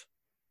off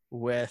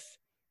with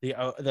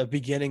the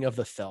beginning of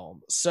the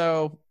film.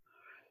 So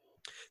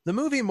the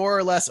movie more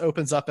or less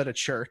opens up at a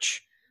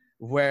church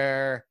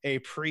where a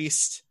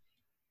priest,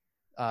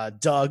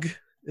 Doug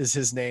is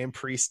his name,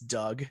 Priest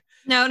Doug.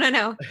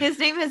 No. His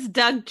name is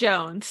Doug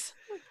Jones.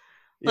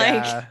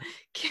 Like,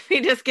 can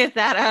we just get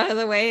that out of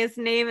the way? His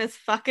name is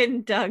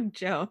fucking Doug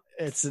Jones.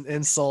 It's an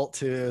insult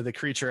to the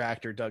creature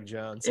actor, Doug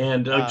Jones.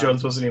 And Doug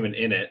Jones wasn't even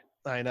in it.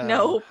 I know.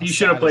 No. He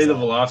should have played the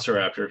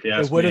Velociraptor, if you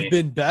ask me. It would have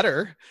been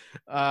better.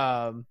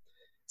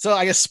 So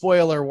I guess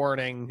spoiler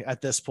warning at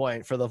this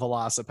point for the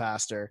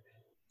VelociPastor.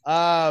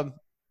 All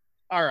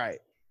right.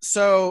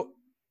 So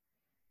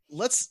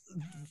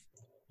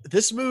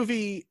this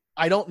movie,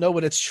 I don't know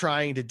what it's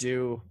trying to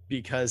do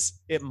because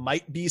it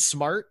might be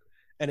smart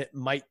and it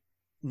might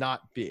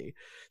not be.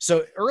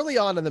 So early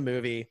on in the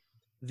movie,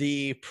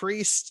 the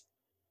priest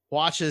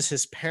watches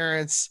his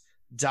parents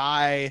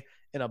die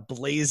in a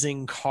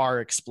blazing car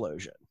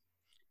explosion.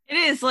 It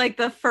is like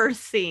the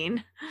first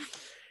scene.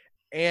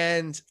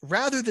 And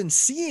rather than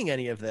seeing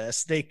any of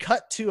this, they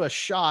cut to a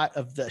shot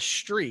of the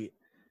street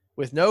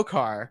with no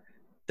car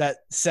that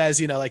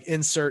says, like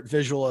insert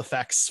visual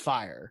effects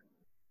fire.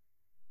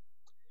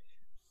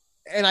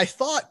 And I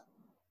thought,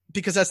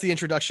 because that's the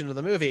introduction to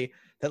the movie,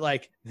 that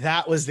like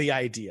that was the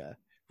idea,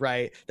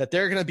 right? That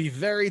they're going to be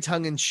very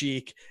tongue in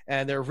cheek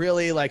and they're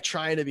really like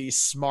trying to be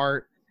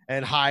smart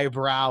and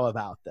highbrow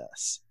about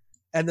this.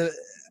 And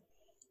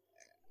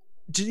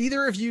did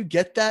either of you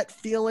get that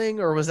feeling,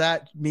 or was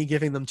that me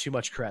giving them too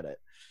much credit?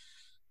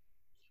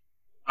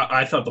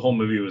 I thought the whole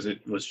movie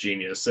was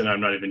genius, and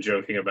I'm not even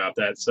joking about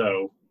that.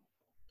 So,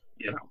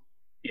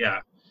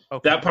 yeah.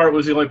 Okay. That part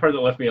was the only part that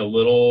left me a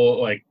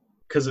little like,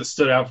 because it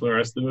stood out from the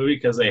rest of the movie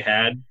because they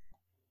had,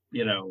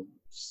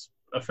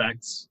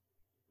 effects,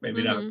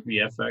 maybe not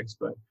VFX,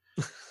 but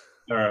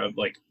or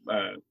like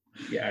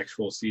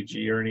actual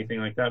CG or anything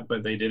like that,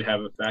 but they did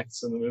have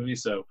effects in the movie.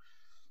 So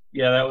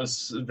yeah, that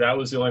was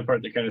the only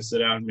part that kind of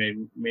stood out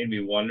and made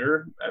me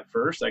wonder at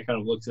first. I kind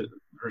of looked at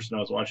the person I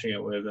was watching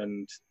it with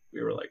and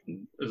we were like,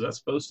 is that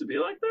supposed to be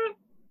like that?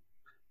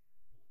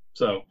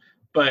 So,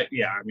 but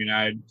yeah, I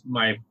mean,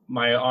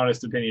 my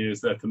honest opinion is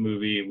that the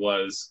movie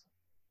was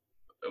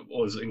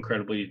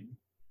incredibly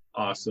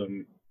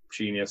awesome,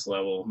 genius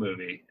level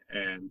movie,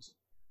 and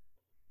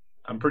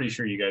I'm pretty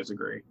sure you guys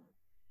agree.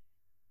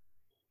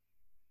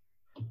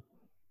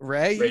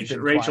 Ray,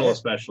 Rachel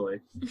especially.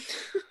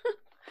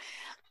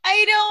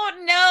 I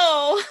don't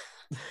know.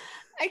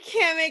 I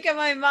can't make up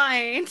my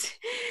mind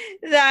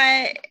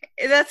that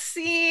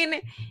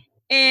scene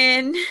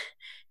in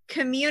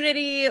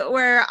Community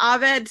where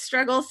Abed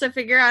struggles to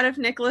figure out if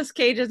Nicolas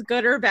Cage is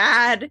good or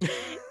bad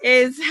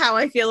is how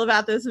I feel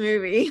about this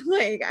movie.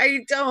 Like, I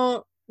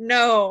don't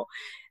know.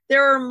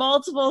 There were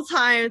multiple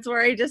times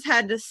where I just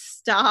had to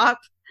stop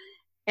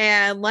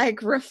and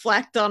like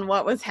reflect on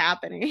what was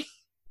happening.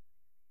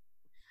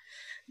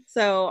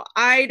 So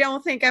I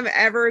don't think I'm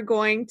ever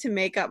going to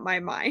make up my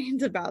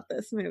mind about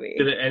this movie.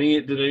 Did any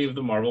of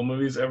the Marvel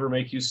movies ever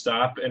make you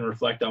stop and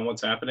reflect on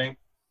what's happening?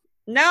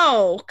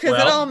 No,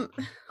 because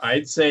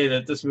I'd say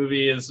that this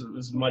movie is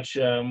much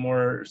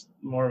more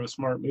of a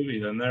smart movie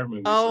than their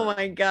movie. Oh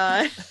my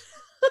god!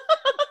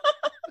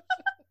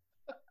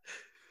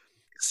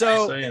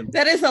 So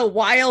that is a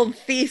wild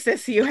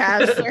thesis you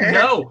have, sir.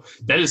 No,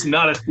 that is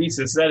not a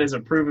thesis. That is a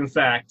proven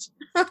fact.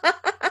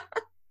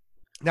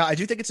 Now, I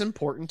do think it's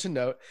important to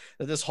note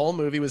that this whole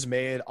movie was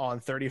made on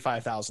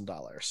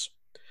 $35,000.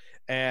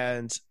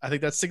 And I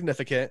think that's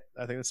significant.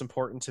 I think it's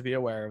important to be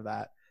aware of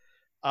that.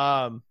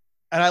 And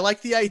I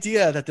like the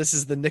idea that this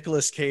is the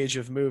Nicolas Cage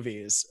of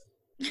movies.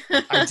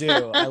 I do.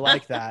 I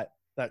like that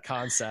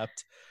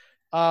concept.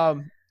 I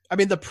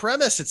mean, the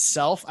premise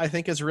itself, I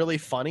think, is really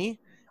funny.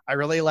 I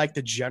really like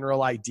the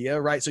general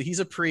idea, right? So he's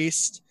a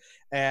priest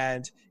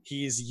and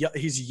he's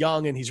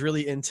young and he's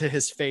really into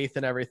his faith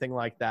and everything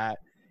like that.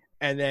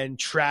 And then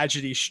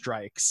tragedy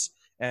strikes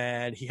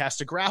and he has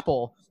to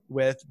grapple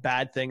with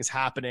bad things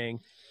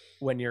happening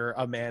when you're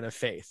a man of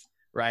faith,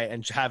 right?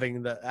 And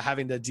having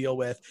to deal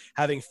with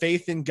having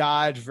faith in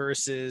God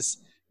versus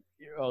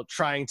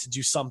trying to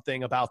do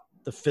something about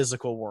the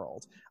physical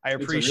world. I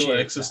appreciate it's a real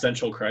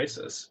existential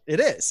crisis. It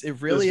is.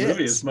 It really is. This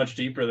movie is much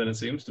deeper than it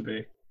seems to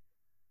be.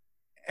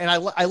 And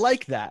I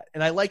like that.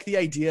 And I like the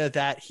idea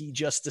that he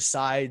just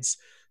decides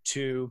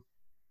to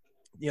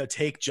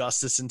take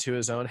justice into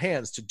his own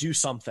hands, to do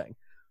something,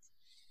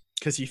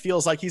 because he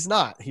feels like he's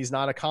not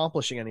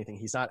accomplishing anything.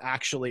 He's not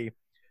actually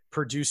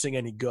producing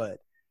any good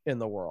in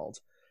the world.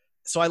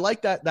 So I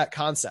like that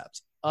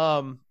concept.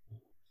 I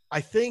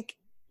think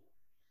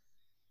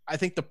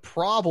the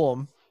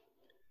problem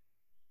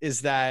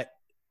is that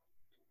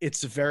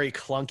it's very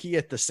clunky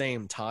at the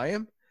same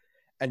time.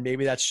 And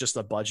maybe that's just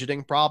a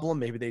budgeting problem.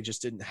 Maybe they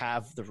just didn't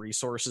have the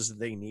resources that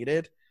they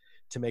needed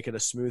to make it a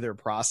smoother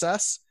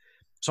process.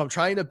 So I'm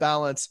trying to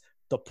balance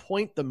the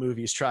point the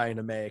movie's trying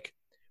to make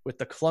with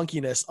the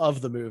clunkiness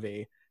of the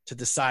movie to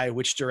decide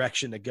which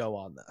direction to go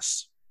on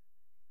this.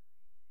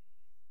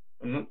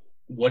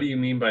 What do you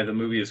mean by the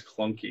movie is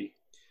clunky?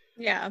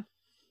 Yeah.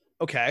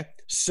 Okay.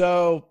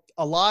 So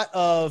a lot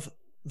of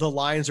the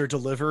lines are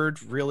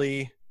delivered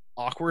really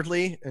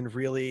awkwardly and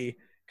really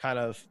kind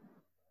of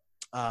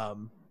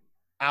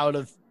out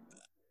of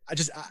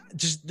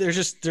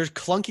there's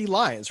clunky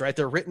lines, right?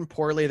 They're written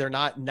poorly. They're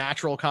not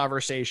natural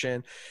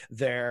conversation.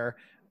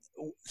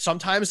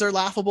 Sometimes they're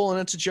laughable and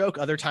it's a joke.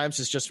 Other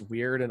times it's just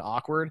weird and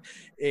awkward.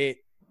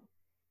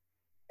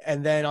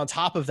 And then on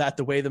top of that,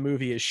 the way the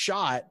movie is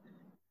shot,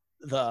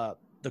 the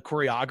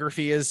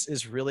choreography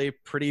is really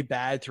pretty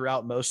bad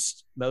throughout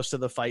most of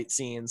the fight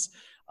scenes.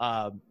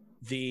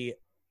 The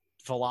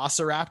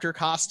Velociraptor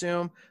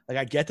costume, like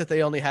I get that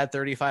they only had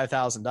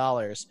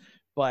 $35,000,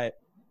 but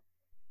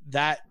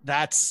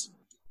that's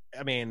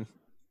I mean,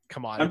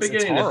 come on. I'm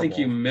beginning to think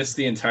you missed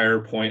the entire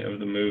point of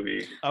the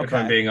movie, if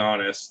I'm being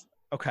honest.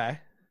 Okay.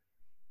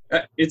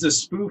 It's a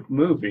spoof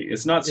movie.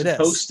 It's not It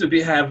supposed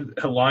to have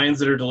lines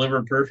that are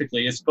delivered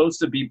perfectly. It's supposed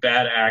to be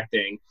bad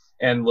acting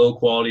and low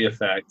quality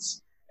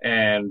effects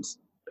and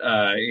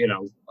bad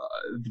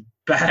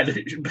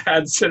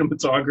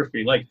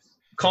cinematography. Like,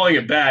 calling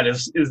it bad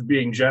is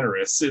being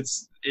generous. It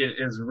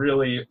is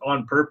really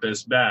on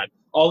purpose bad.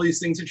 All these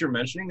things that you're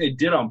mentioning, they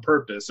did on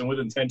purpose and with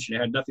intention. It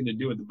had nothing to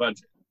do with the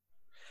budget.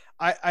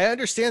 I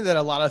understand that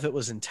a lot of it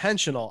was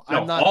intentional.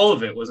 No, all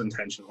of it was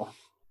intentional.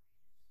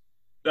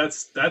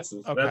 That's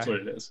what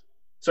it is.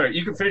 Sorry,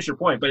 you can finish your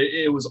point, but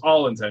it was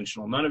all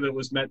intentional. None of it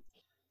was meant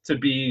to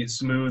be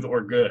smooth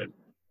or good.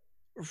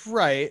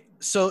 Right.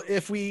 So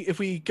if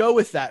we go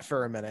with that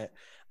for a minute,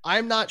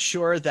 I'm not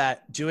sure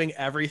that doing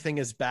everything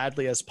as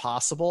badly as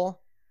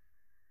possible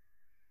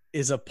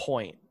is a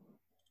point.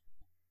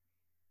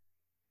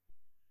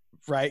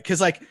 Right?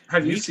 Because like,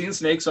 have you seen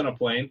Snakes on a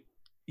Plane?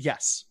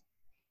 Yes.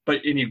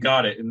 And you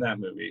got it in that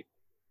movie.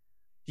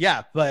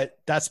 Yeah, but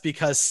that's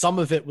because some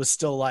of it was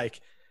still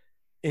like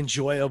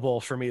enjoyable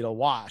for me to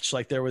watch.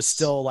 Like there was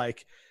still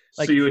like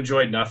so you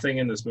enjoyed nothing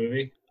in this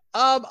movie?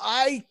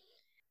 I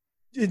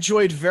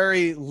enjoyed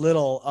very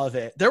little of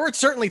it. There were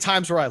certainly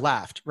times where I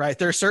laughed, right?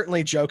 There are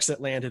certainly jokes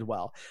that landed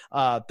well.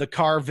 The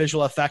car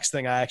visual effects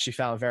thing I actually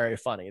found very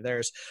funny.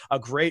 There's a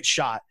great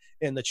shot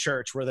in the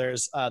church where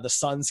there's the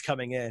sun's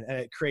coming in and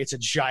it creates a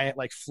giant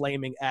like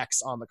flaming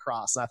X on the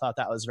cross. And I thought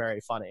that was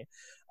very funny.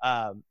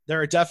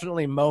 There are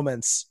definitely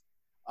moments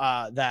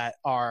that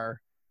are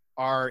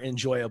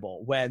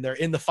enjoyable when they're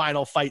in the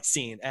final fight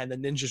scene and the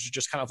ninjas are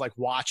just kind of like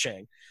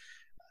watching.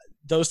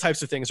 Those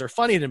types of things are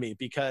funny to me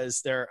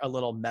because they're a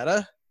little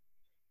meta,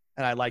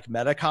 and I like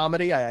meta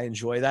comedy. I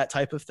enjoy that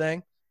type of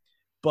thing.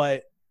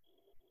 But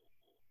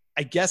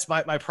I guess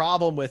my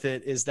problem with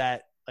it is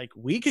that like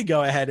we could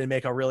go ahead and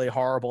make a really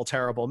horrible,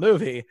 terrible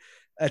movie.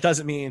 That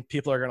doesn't mean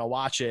people are going to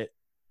watch it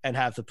and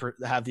have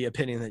the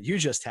opinion that you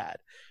just had,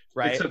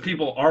 right? Except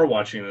people are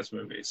watching this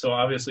movie, so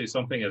obviously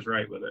something is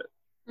right with it.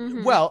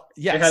 Mm-hmm. Well,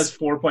 yes. It has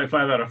 4.5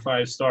 out of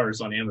 5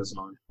 stars on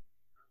Amazon.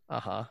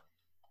 Uh-huh.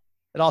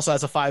 It also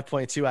has a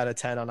 5.2 out of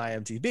 10 on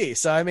IMDb.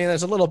 So, I mean,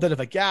 there's a little bit of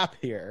a gap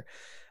here.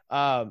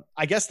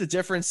 I guess the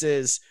difference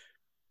is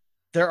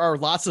there are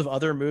lots of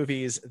other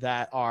movies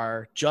that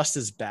are just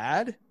as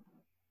bad.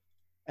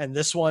 And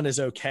this one is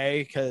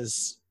okay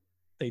because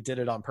they did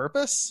it on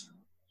purpose.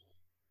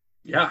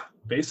 Yeah,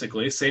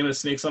 basically. Same as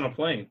Snakes on a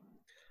Plane.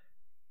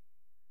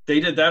 They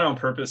did that on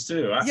purpose,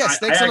 too. Yeah,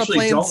 I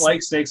actually don't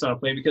like Snakes on a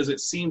Plane because it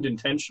seemed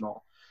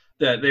intentional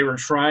that they were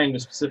trying to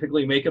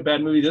specifically make a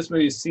bad movie. This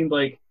movie seemed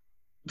like,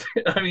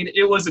 I mean,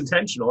 it was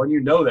intentional, and you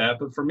know that.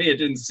 But for me, it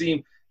didn't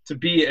seem to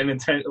be an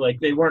intent. Like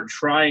they weren't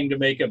trying to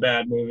make a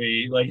bad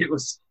movie. Like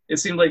it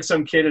seemed like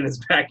some kid in his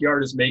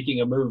backyard is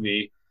making a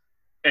movie,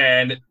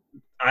 and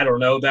I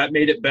don't know. That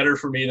made it better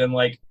for me than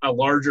like a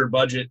larger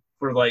budget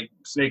for like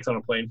Snakes on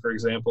a Plane, for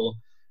example,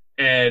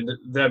 and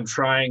them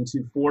trying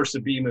to force a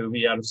B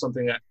movie out of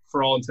something that,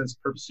 for all intents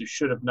and purposes,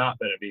 should have not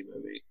been a B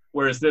movie.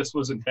 Whereas this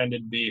was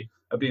intended to be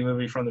a B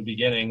movie from the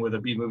beginning with a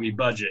B movie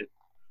budget.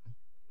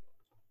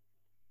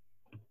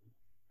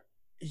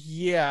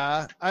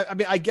 Yeah, I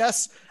mean, I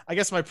guess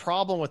my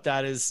problem with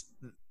that is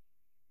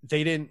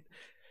they didn't.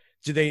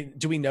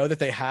 Do we know that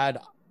they had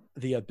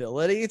the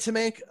ability to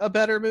make a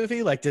better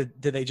movie? Like,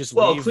 did they just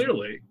leave? Well,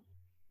 clearly.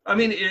 I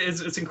mean,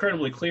 it's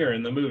incredibly clear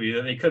in the movie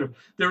that they could have.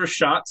 There were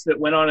shots that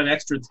went on an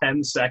extra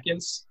 10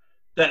 seconds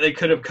that they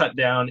could have cut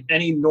down.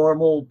 Any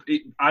normal.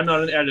 I'm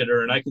not an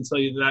editor, and I can tell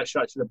you that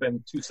shot should have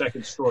been 2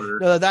 seconds shorter.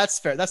 No, that's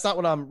fair. That's not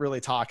what I'm really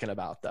talking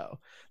about, though.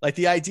 Like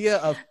the idea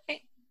of.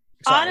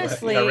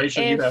 Honestly,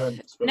 Rachel, you're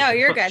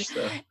good.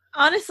 So.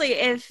 Honestly,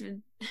 if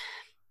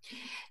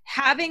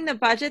having the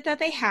budget that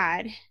they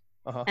had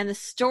and the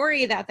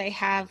story that they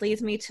have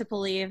leads me to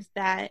believe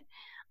that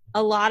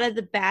a lot of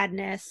the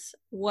badness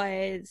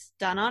was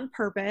done on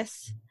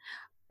purpose,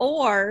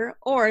 or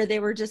they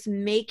were just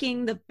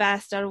making the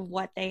best out of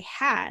what they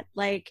had.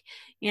 Like,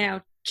 you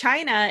know,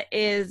 China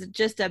is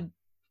just a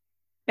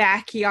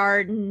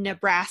backyard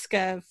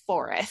Nebraska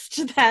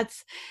forest.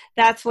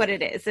 That's what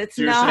it is. It's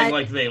so you're not saying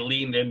like they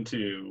leaned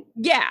into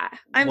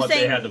I'm saying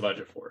they had the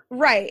budget for.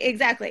 Right,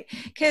 exactly.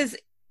 Because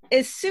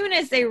as soon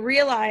as they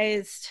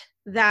realized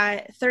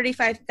that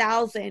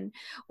 35,000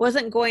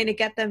 wasn't going to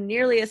get them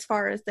nearly as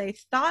far as they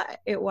thought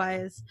it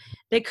was,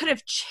 they could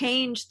have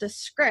changed the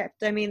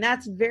script. I mean,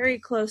 that's very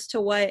close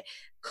to what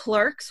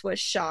Clerks was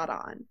shot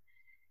on.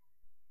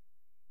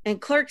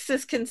 And Clerks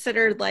is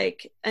considered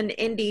like an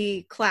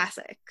indie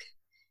classic.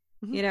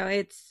 Mm-hmm. You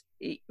know,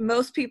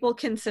 most people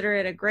consider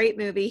it a great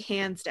movie,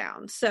 hands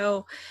down.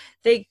 So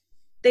they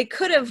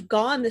could have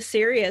gone the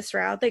serious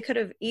route. They could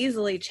have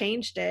easily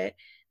changed it.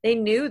 They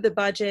knew the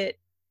budget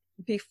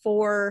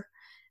before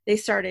they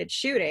started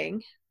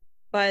shooting,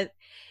 but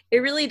it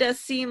really does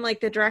seem like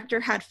the director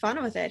had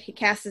fun with it. He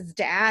cast his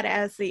dad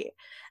as the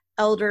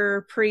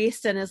elder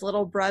priest and his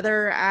little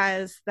brother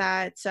as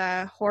that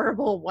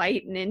horrible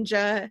white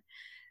ninja.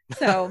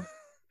 So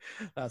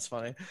that's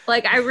funny.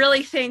 Like, I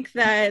really think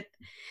that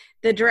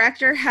the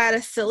director had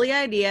a silly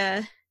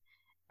idea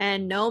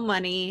and no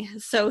money,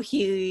 so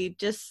he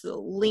just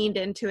leaned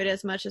into it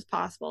as much as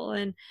possible.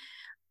 And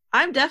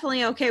I'm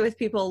definitely okay with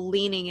people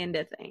leaning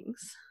into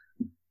things.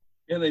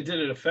 And they did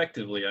it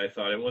effectively. I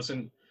thought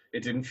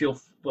it didn't feel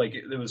like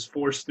it was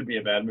forced to be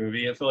a bad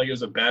movie. It felt like it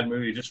was a bad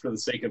movie just for the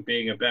sake of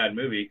being a bad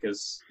movie,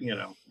 because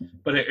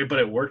but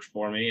it worked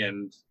for me.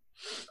 And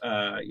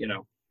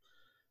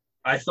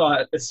I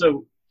thought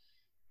so.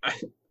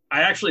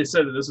 I actually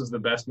said that this was the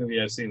best movie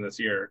I've seen this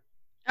year.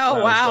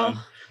 Oh wow!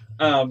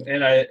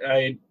 And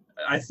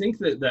I think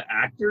that the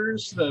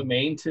actors, the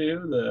main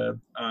two, the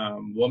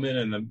woman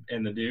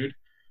and the dude,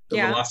 the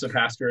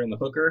Velocipaster and the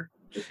hooker,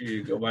 if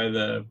you go by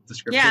the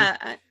description. Yeah,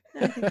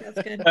 I think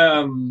that's good.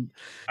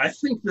 I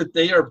think that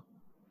they are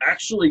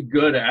actually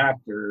good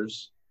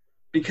actors,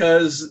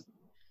 because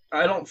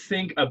I don't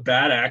think a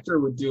bad actor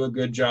would do a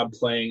good job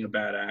playing a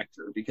bad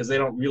actor, because they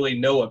don't really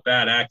know what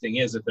bad acting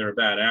is if they're a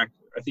bad actor.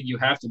 I think you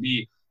have to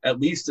be at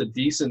least a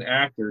decent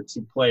actor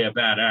to play a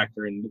bad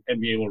actor and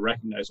be able to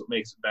recognize what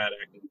makes bad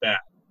acting bad.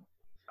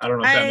 I don't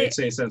know if that makes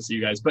any sense to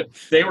you guys, but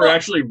they were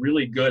actually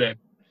really good at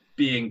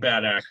being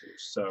bad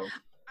actors. So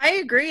I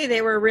agree,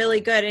 they were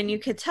really good, and you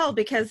could tell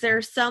because there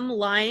are some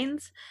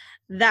lines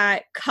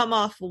that come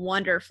off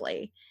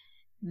wonderfully.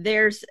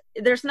 There's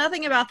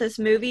nothing about this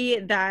movie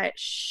that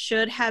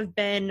should have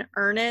been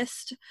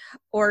earnest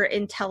or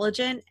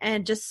intelligent,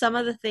 and just some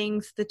of the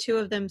things the two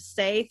of them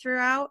say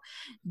throughout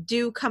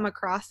do come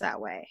across that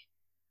way.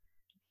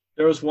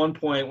 There was one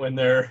point when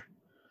they're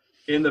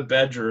in the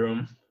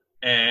bedroom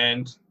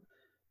and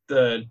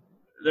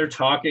they're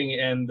talking,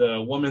 and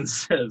the woman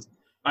says,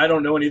 "I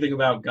don't know anything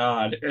about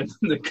God," and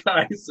the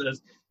guy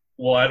says,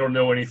 "Well, I don't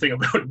know anything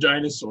about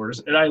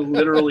dinosaurs," and I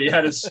literally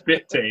had a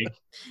spit take.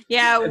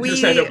 Yeah, I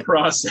just had to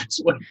process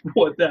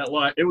what that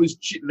line.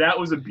 That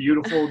was a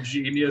beautiful,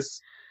 genius.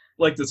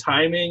 Like the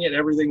timing and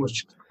everything was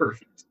just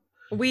perfect.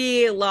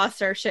 We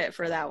lost our shit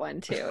for that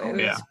one too. It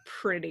was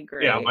pretty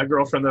great. Yeah, my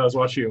girlfriend that I was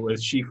watching it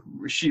with, she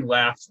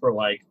laughed for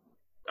like,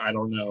 I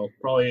don't know,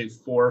 probably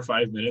 4 or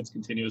 5 minutes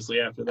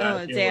continuously after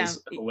that. Oh, damn.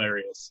 Was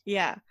hilarious.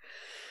 Yeah.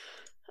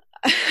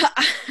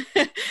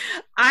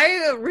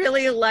 I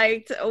really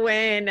liked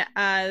when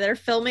they're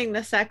filming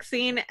the sex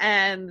scene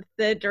and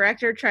the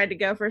director tried to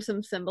go for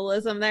some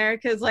symbolism there,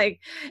 because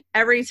like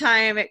every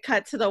time it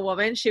cut to the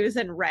woman, she was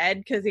in red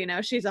because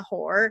she's a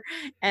whore,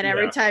 and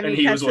every time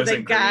he cuts to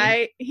the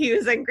guy, he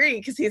was in green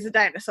because he's a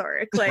dinosaur.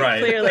 It's like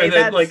clearly and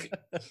then, like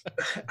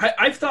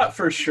I thought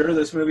for sure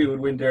this movie would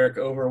win Derek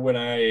over when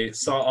I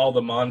saw all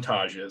the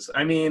montages.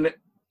 I mean,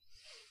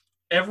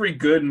 every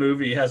good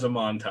movie has a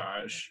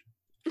montage.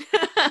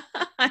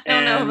 I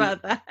don't know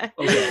about that.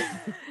 Okay.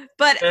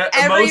 But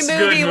every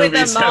movie with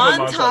a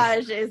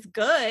montage is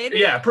good.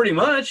 Yeah, pretty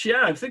much.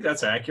 Yeah, I think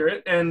that's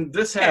accurate. And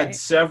this had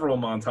several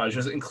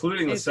montages,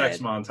 including the sex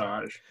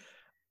montage.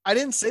 I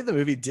didn't say the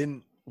movie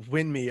didn't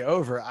win me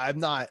over. I'm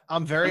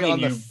very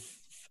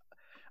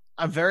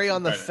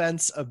on the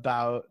fence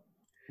about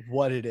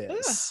what it is.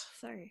 Ugh,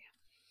 sorry.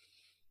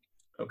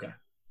 Okay.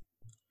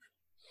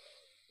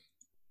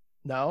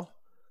 No.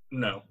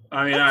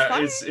 I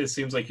mean, it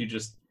seems like you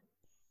just,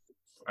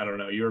 I don't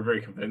know, you were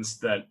very convinced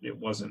that it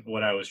wasn't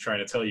what I was trying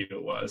to tell you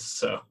it was.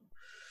 So,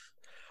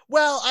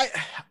 well,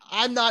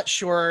 I'm not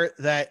sure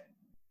that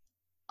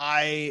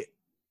I'm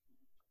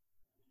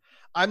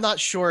not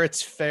sure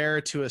it's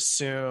fair to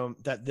assume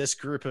that this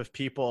group of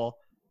people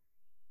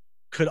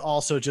could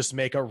also just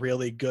make a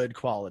really good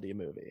quality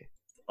movie.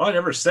 Oh, I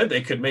never said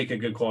they could make a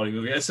good quality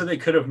movie. I said they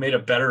could have made a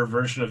better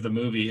version of the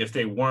movie if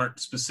they weren't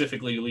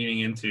specifically leaning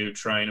into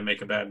trying to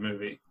make a bad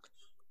movie.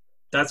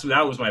 That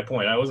was my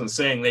point. I wasn't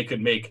saying they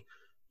could make,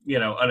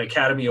 an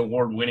Academy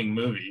Award winning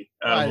movie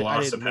out of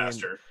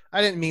Velocipaster.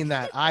 I didn't mean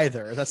that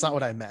either. That's not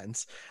what I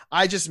meant.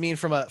 I just mean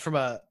from a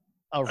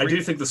I do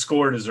think the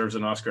score deserves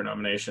an Oscar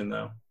nomination,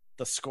 though.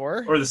 The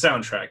score? Or the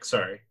soundtrack.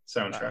 Sorry.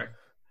 Soundtrack.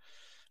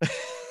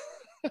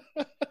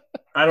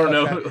 I don't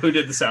know who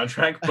did the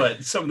soundtrack,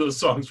 but some of those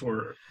songs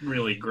were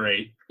really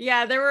great.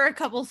 Yeah, there were a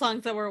couple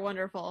songs that were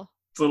wonderful.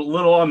 It's a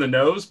little on the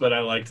nose, but I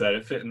liked that.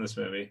 It fit in this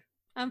movie.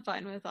 I'm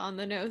fine with on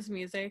the nose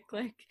music.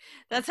 Like,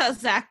 that's how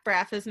Zach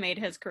Braff has made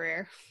his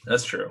career.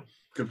 That's true.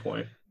 Good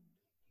point.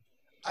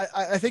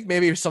 I think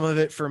maybe some of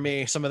it for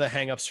me, some of the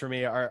hangups for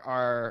me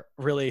are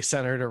really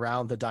centered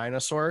around the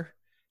dinosaur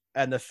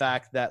and the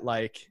fact that,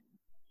 like,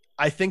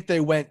 I think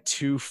they went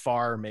too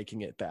far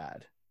making it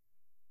bad.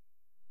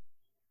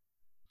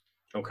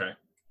 Okay.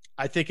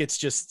 I think it's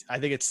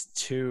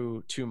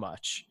too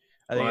much.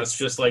 I think it's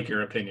just like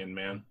your opinion,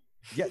 man.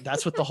 Yeah,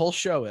 that's what the whole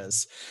show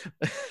is,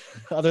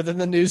 other than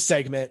the news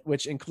segment,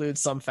 which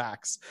includes some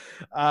facts.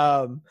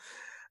 I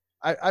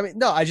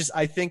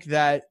think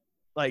that,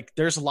 like,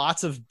 there's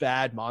lots of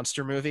bad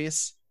monster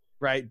movies,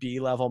 right?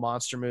 B-level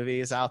monster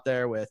movies out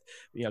there with,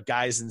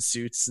 guys in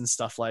suits and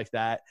stuff like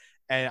that.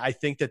 And I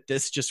think that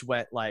this just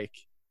went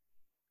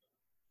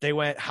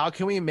how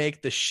can we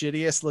make the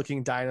shittiest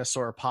looking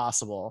dinosaur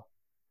possible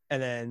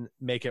and then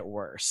make it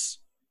worse?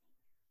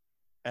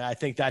 And I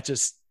think that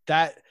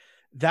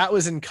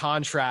was in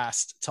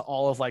contrast to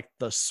all of, like,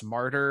 the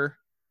smarter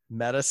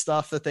meta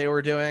stuff that they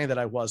were doing that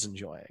I was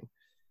enjoying.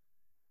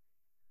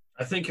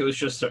 I think it was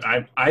just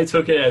I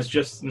took it as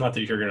just, not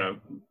that you're gonna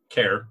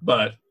care,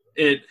 but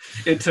it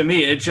to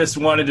me, it just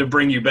wanted to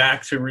bring you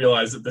back to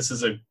realize that this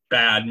is a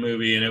bad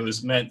movie, and it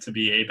was meant to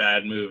be a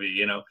bad movie.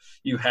 You know,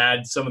 you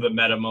had some of the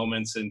meta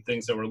moments and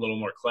things that were a little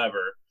more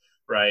clever,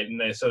 right?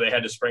 And so they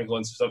had to sprinkle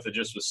in some stuff that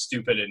just was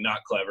stupid and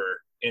not clever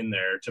in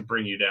there to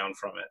bring you down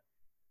from it.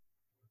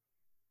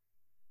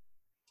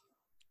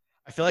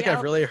 I feel like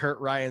I've really hurt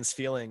Ryan's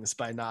feelings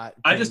by not.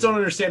 I just don't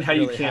understand how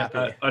really you can't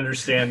happy.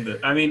 understand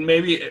that. I mean,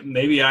 maybe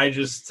I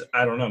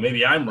don't know.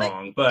 Maybe I'm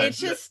wrong, but it's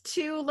just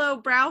too low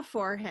brow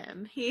for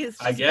him. He's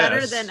I just guess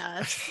better than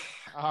us.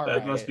 All that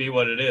right. must be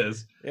what it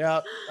is.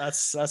 Yep,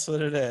 that's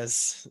what it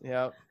is.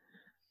 Yep.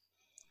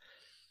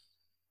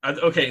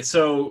 Okay,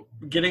 so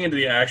getting into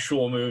the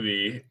actual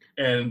movie,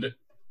 and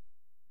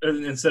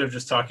instead of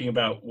just talking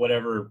about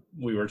whatever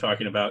we were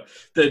talking about,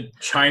 the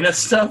China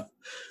stuff.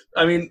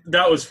 I mean,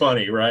 that was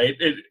funny, right?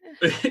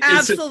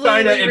 It's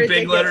China in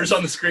big letters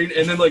on the screen,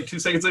 and then like 2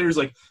 seconds later, it's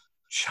like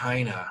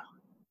China,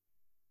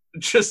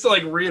 just to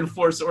like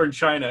reinforce the word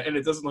China, and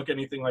it doesn't look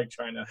anything like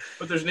China.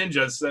 But there's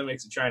ninjas, so that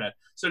makes it China.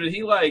 So did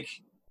he like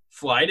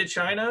fly to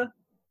China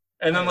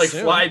and then like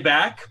fly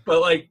back?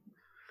 But like,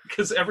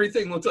 because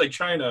everything looked like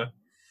China,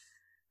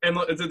 and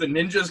did the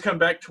ninjas come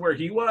back to where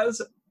he was?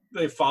 Did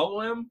they follow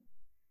him?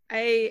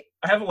 I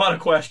have a lot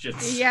of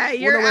questions. Yeah,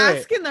 you're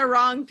asking the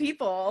wrong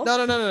people.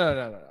 No.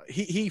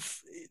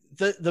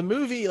 The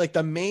movie, like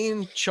the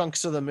main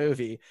chunks of the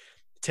movie,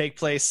 take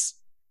place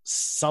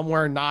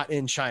somewhere not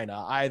in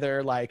China,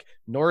 either like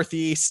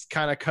northeast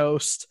kind of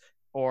coast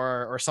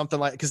or something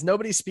like. Because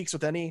nobody speaks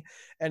with any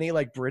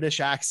like British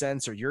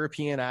accents or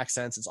European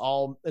accents.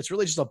 It's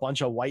really just a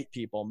bunch of white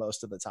people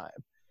most of the time,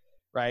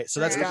 right? So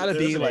that's got to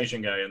be an like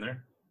Asian guy in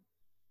there.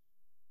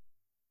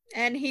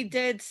 And he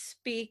did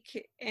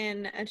speak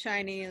in a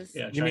Chinese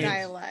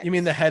dialect. You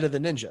mean the head of the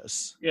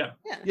ninjas?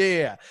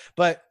 Yeah.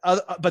 But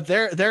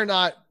they're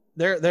not.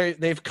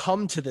 They've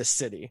come to this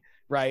city,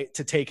 right,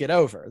 to take it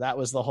over. That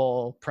was the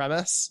whole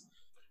premise.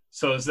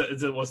 So was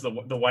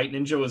the white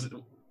ninja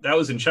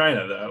was in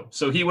China though?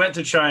 So he went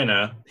to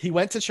China.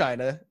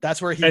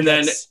 That's where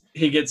then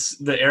he gets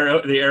the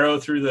arrow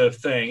through the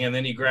thing, and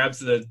then he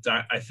grabs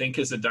I think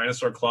is a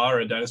dinosaur claw or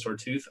a dinosaur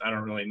tooth. I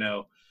don't really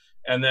know.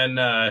 And then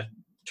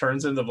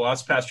turns into the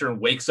Velocipaster and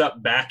wakes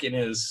up back in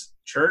his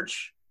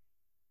church.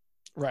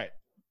 Right.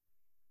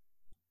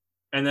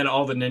 And then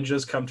all the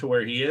ninjas come to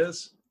where he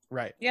is.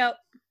 Right. Yep.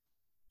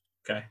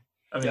 Okay.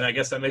 I mean, I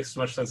guess that makes as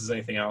much sense as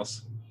anything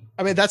else.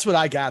 I mean, that's what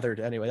I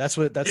gathered anyway. That's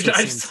what I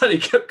just thought he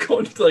kept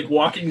going to, like,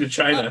 walking to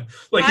China.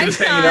 Like he was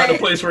hanging out in a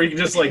place where he could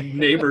just like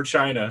neighbor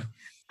China.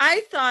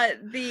 I thought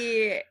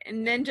the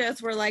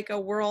ninjas were like a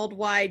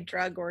worldwide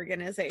drug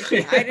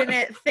organization. I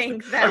didn't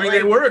think that. I mean,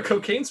 they were a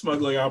cocaine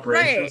smuggling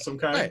operation of some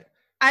kind. Right.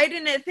 I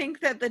didn't think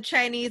that the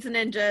Chinese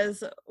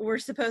ninjas were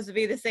supposed to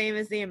be the same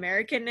as the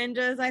American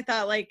ninjas. I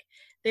thought like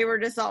they were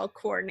just all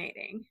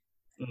coordinating.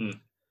 Mm-hmm.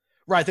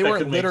 Right. They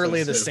weren't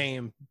literally the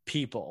same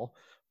people,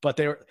 but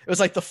it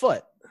was like the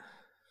Foot.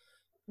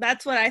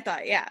 That's what I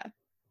thought. Yeah.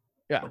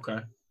 Yeah. Okay.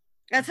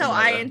 That's how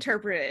I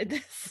interpreted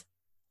this.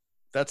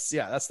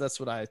 That's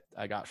what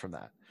I got from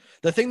that.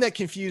 The thing that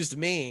confused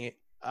me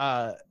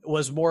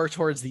was more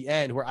towards the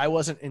end, where I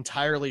wasn't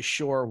entirely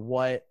sure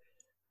what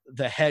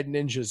the head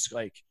ninja's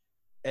like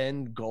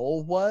end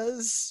goal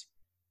was.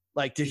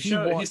 Like, did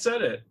he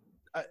said it.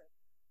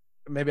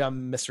 Maybe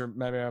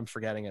I'm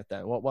forgetting it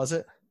then. What was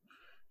it?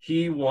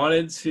 He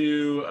wanted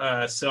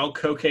to sell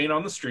cocaine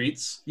on the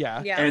streets.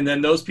 Yeah. And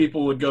then those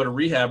people would go to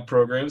rehab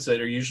programs that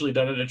are usually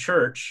done at a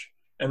church,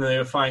 and then they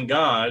would find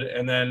God,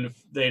 and then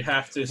they'd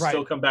have to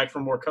still come back for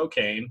more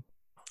cocaine.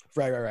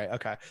 Right.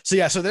 Okay.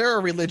 So they're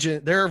a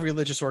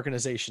religious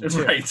organization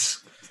too. Right.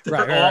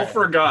 They're all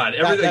for God.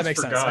 Everything's that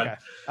makes for sense. God. Okay.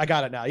 I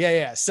got it now.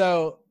 Yeah.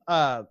 So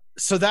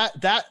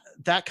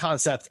that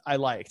concept I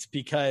liked,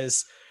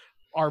 because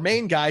our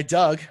main guy,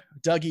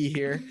 Dougie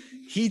here,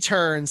 he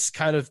turns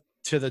kind of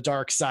to the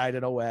dark side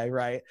in a way,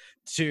 right?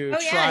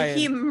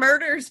 He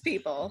murders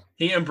people.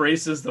 He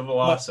embraces the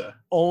Veloci.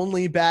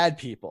 Only bad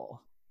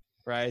people,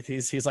 right?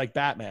 He's like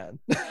Batman.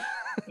 Well,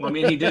 I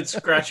mean, he did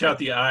scratch out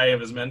the eye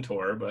of his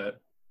mentor, but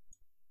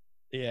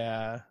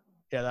yeah,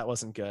 that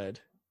wasn't good.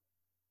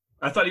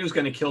 I thought he was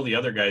going to kill the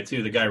other guy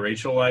too, the guy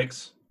Rachel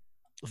likes.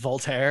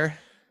 Voltaire,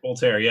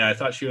 yeah. I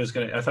thought he was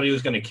going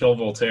to kill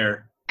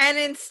Voltaire. And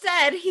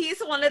instead, he's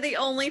one of the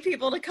only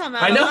people to come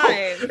out I know.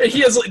 alive. He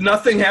has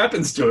nothing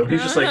happens to him.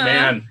 He's just like,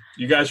 man,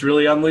 you guys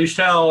really unleashed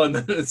hell, and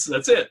then that's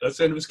it. That's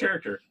the end of his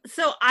character.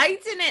 So I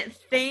didn't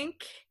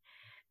think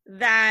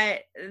that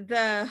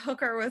the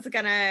hooker was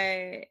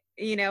gonna,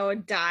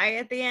 die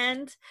at the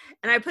end,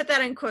 and I put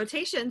that in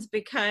quotations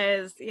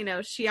because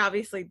she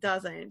obviously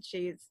doesn't.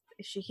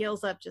 she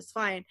heals up just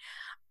fine.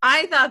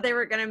 I thought they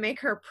were going to make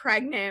her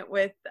pregnant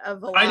with a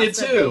Veloci I did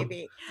too.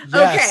 baby.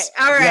 Yes,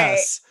 Okay, all right,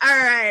 yes. all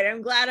right.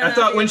 I'm glad. I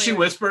thought when she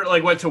whispered,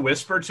 like went to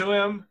whisper to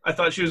him, I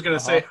thought she was going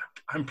to say,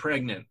 "I'm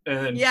pregnant," and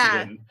then she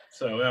didn't.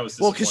 So that was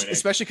disappointing.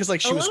 Especially because like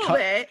she A was little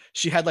bit.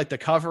 she had like the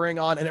covering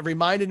on, and it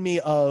reminded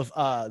me of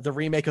the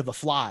remake of The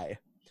Fly.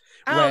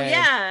 Oh when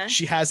yeah.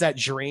 she has that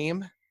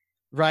dream,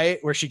 right,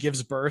 where she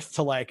gives birth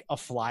to like a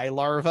fly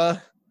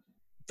larva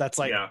that's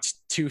like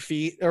 2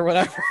 feet or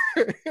whatever.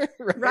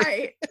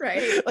 Right.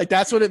 Like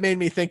that's what it made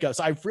me think of.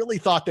 So I really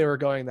thought they were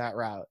going that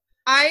route.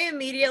 I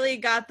immediately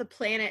got the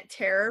Planet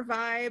Terror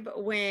vibe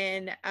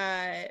when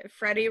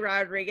Freddie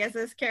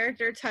Rodriguez's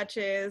character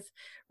touches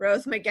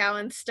Rose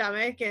McGowan's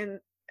stomach and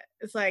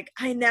it's like,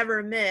 I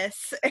never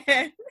miss.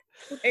 And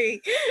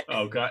like,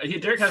 oh god,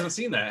 Derek hasn't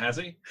seen that, has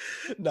he?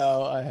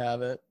 No, I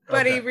haven't.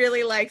 But he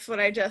really likes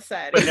what I just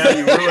said. But now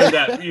you ruined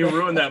that. You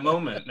ruined that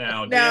moment.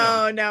 Now,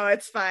 no,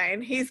 it's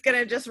fine. He's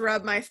gonna just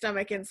rub my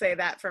stomach and say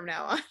that from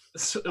now on.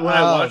 So when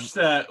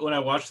I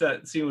watched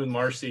that scene with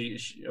Marcy,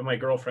 my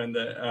girlfriend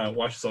that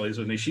watches all these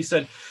with me, she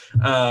said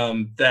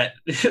that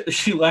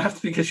she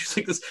laughed because she's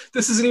like,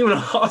 this isn't even a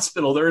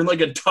hospital. They're in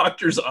like a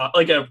doctor's,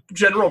 like a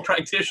general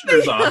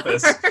practitioner's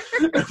office.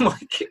 I'm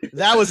like,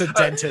 that was a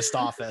dentist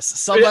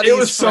office. It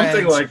was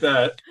something like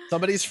that.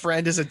 Somebody's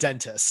friend is a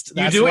dentist.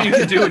 You do what you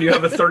can do when you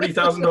have a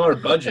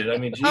 $30,000 budget. I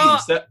mean,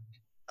 geez,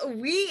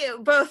 we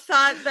both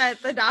thought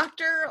that the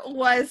doctor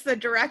was the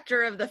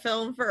director of the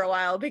film for a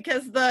while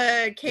because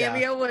the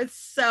cameo was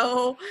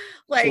so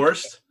like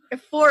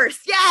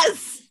forced.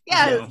 Yes.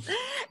 Yeah.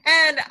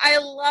 And I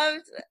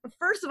loved,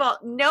 first of all,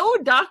 no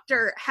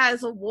doctor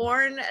has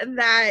worn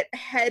that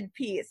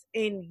headpiece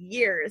in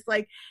years.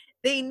 Like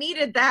they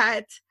needed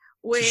that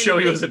when to show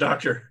he was a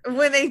doctor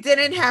when they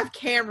didn't have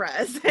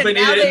cameras. And they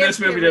needed it in this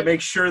movie to make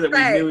sure that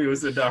we knew he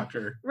was a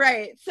doctor.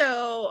 Right.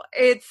 So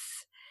it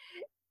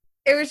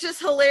was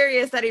just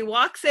hilarious that he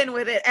walks in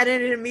with it and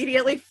it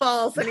immediately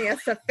falls and he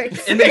has to fix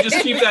it. And they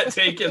just keep that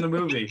take in the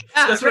movie.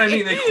 That's what I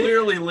mean. They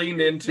clearly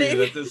leaned into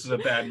that this is a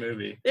bad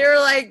movie. They were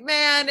like,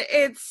 man,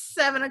 it's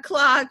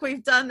 7:00.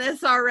 We've done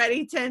this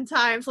already 10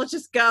 times. Let's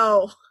just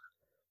go.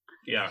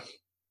 Yeah.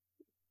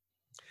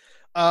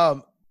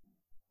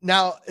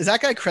 Now, is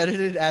that guy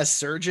credited as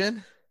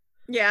surgeon?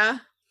 Yeah.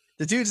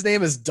 The dude's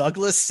name is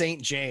Douglas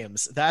St.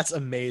 James. That's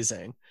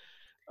amazing.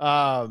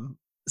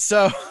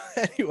 So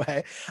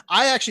anyway,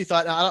 I actually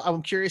thought,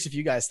 I'm curious if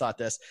you guys thought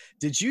this.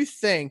 Did you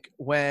think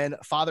when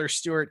Father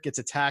Stewart gets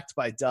attacked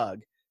by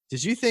Doug,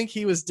 did you think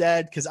he was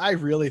dead? Because I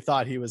really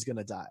thought he was going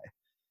to die.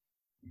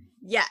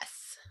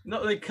 Yes.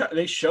 No,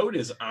 they showed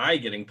his eye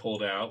getting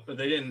pulled out, but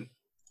they didn't.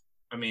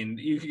 I mean,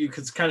 you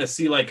could kind of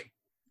see like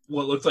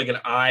what looked like an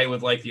eye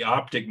with like the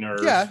optic nerve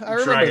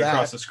drag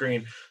across the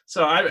screen.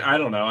 So I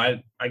don't know.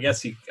 I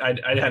guess I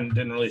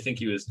didn't really think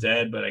he was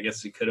dead, but I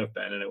guess he could have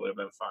been, and it would have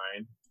been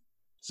fine.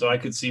 So I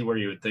could see where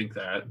you would think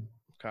that.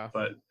 Okay.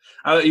 But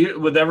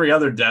with every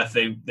other death,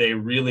 they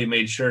really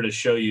made sure to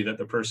show you that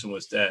the person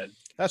was dead.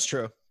 That's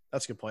true.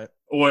 That's a good point.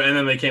 And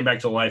then they came back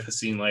to life a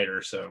scene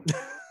later. So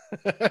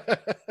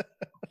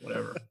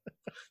whatever.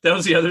 That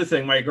was the other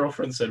thing my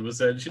girlfriend said was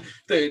that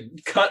they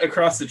cut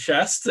across the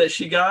chest that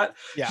she got.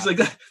 Yeah. She's like,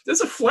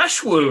 there's a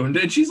flesh wound.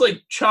 And she's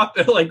like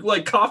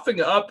like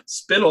coughing up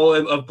spittle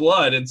of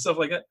blood and stuff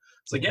like that.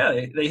 It's like,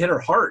 yeah, they hit her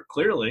heart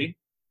clearly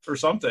or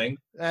something.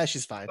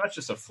 She's fine. Not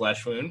just a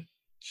flesh wound.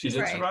 She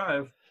did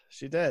survive.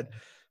 She did.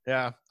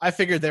 Yeah. I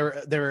figured they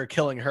were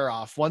killing her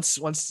off. Once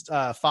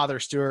Father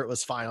Stewart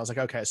was fine, I was like,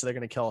 okay, so they're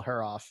going to kill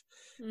her off.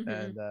 Mm-hmm.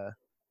 And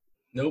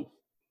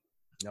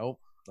Nope.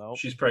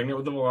 She's pregnant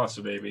with the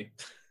Veloci baby.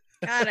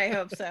 God, I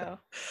hope so.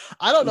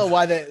 I don't know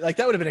why that would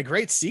have been a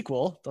great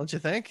sequel, don't you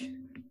think?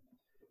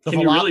 Can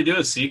you really do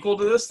a sequel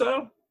to this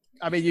though?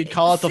 I mean, you'd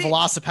call it the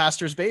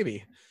Velocipaster's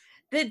baby.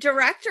 The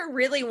director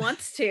really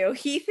wants to.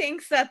 He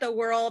thinks that the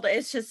world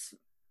is just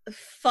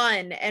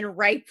fun and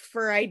ripe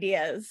for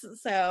ideas.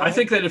 So I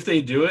think that if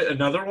they do it,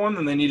 another one,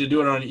 then they need to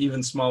do it on an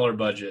even smaller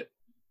budget.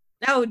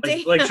 Oh,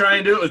 like try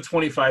and do it with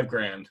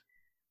 $25,000.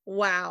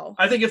 Wow.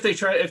 I think if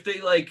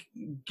they like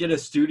get a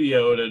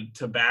studio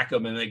to back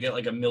them and they get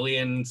like $1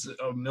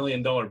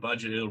 million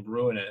budget, it'll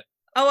ruin it.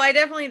 Oh, I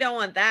definitely don't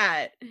want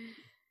that.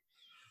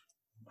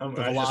 The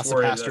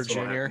Velocipaster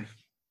Jr.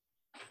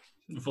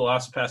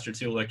 Velocipaster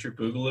 2 Electric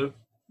Boogaloo.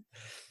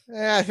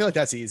 Yeah, I feel like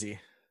that's easy.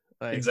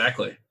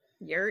 Exactly.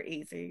 You're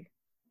easy.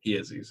 He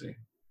is easy.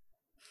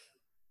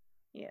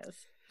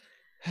 Yes.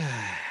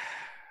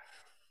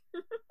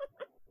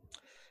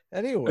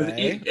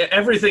 Anyway,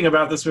 everything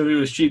about this movie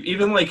was cheap.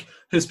 Even like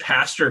his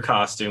pastor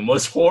costume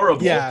was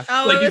horrible. Yeah,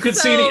 like you could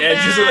see the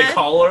edges of the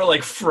collar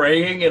like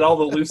fraying and all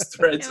the loose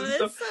threads and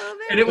stuff. So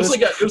and it was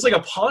like a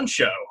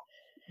poncho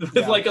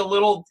with like a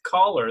little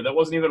collar that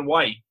wasn't even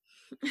white.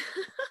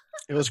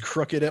 It was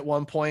crooked at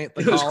one point.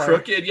 It was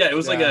crooked. Yeah, it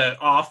was like a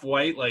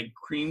off-white like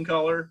cream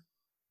color.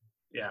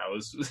 Yeah, it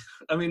was.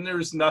 I mean, there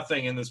was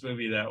nothing in this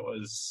movie that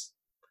was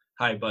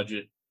high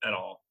budget at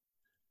all.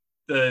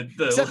 The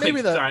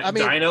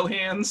dino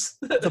hands.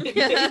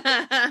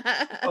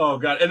 Oh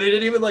god, and they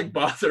didn't even like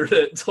bother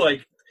to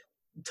like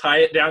tie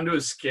it down to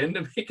his skin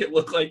to make it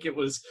look like it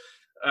was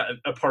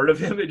a part of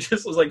him. It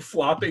just was like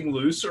flopping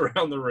loose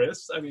around the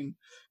wrist. I mean,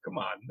 come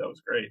on, that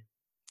was great.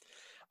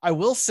 I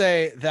will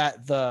say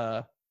that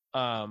the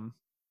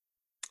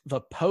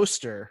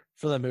poster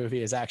for the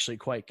movie is actually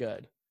quite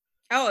good.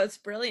 Oh, it's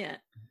brilliant.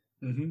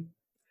 Mm-hmm.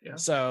 Yeah.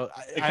 So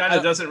it kind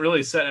of doesn't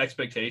really set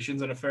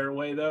expectations in a fair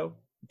way, though.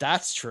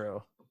 That's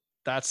true.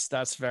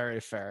 That's very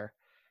fair.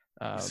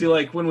 See,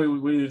 like when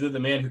we did The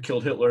Man Who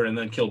Killed Hitler and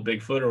then Killed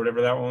Bigfoot, or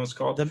whatever that one was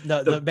called.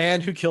 The Man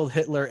Who Killed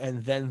Hitler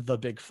and then the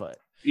Bigfoot.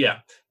 Yeah.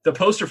 The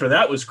poster for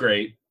that was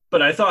great,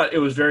 but I thought it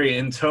was very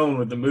in tone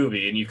with the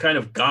movie, and you kind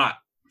of got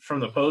from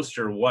the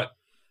poster what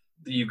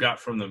you got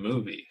from the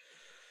movie.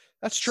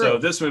 That's true. So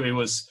this movie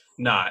was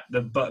not.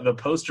 The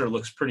poster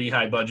looks pretty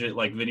high budget,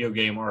 like video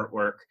game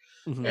artwork,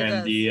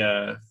 and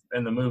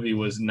the movie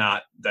was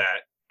not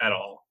that at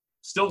all.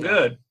 Still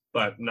good,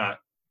 but not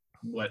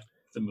what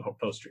the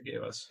poster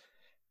gave us.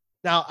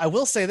 Now, I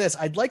will say this.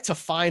 I'd like to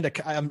find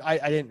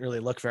I didn't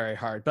really look very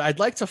hard, but I'd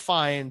like to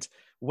find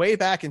way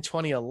back in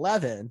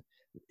 2011,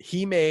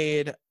 he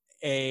made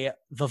the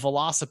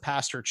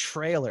Velocipaster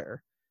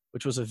trailer,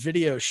 which was a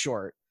video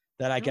short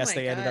that I guess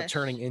they ended up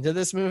turning into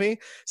this movie.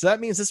 So that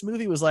means this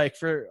movie was like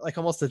for like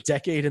almost a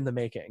decade in the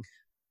making.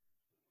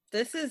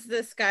 This is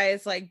this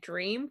guy's like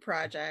dream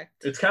project.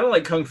 It's kind of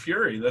like Kung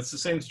Fury. That's the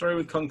same story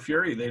with Kung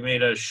Fury. They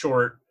made a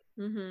short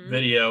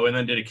video and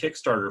then did a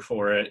Kickstarter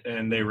for it,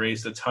 and they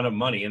raised a ton of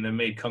money and then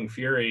made Kung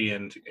Fury,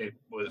 and it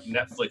was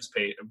Netflix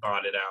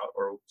bought it out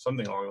or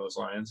something along those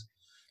lines.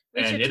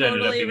 And it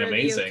ended up being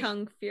amazing.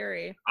 Kung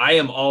Fury. I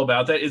am all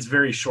about that. It's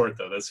very short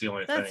though. That's the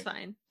only thing. That's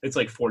fine. It's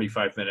like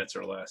 45 minutes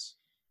or less.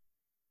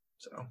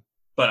 So,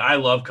 but I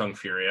love Kung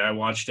Fury. I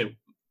watched it.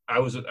 I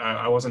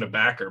wasn't a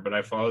backer, but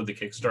I followed the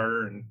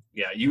Kickstarter, and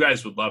yeah, you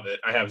guys would love it.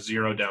 I have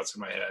zero doubts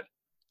in my head.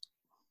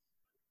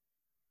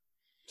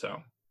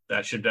 So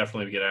that should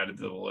definitely get added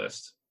to the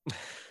list.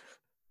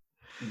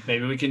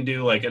 Maybe we can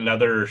do like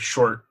another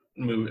short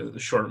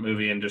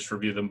movie and just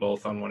review them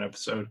both on one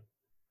episode.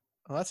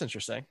 Oh, that's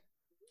interesting.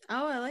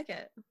 Oh, I like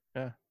it.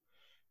 Yeah,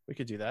 we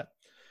could do that.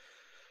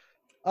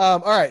 All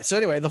right. So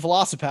anyway, the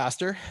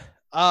Velocipaster.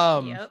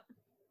 Yep.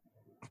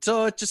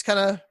 So it just kind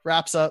of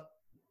wraps up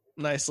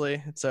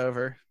nicely. It's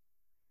over.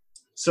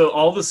 So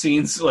all the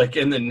scenes like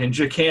in the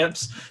ninja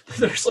camps,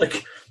 there's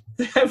like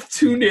they have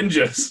two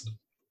ninjas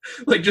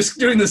like just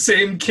doing the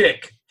same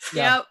kick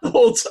the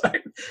whole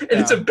time. And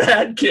it's a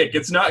bad kick.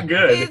 It's not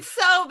good. It's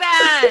so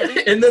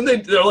bad. And then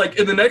they're like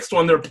in the next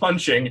one they're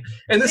punching.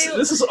 And this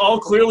is all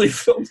clearly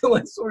filmed in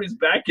like somebody's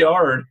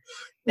backyard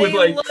with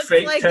like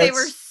fake like tents. They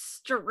were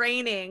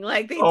straining,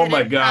 like they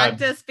didn't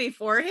practice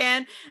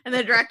beforehand, and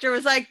the director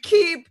was like,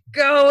 keep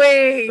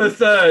going. With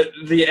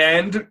the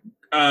end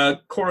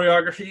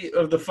choreography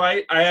of the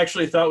fight, I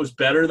actually thought was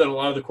better than a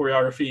lot of the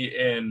choreography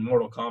in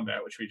Mortal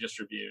Kombat, which we just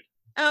reviewed.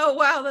 Oh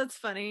wow, that's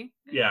funny.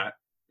 Yeah,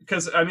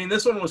 because I mean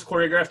this one was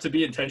choreographed to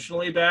be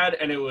intentionally bad,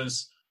 and it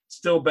was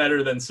still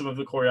better than some of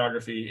the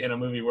choreography in a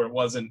movie where it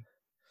wasn't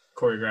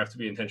choreographed to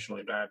be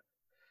intentionally bad.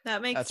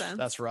 That makes sense.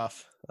 That's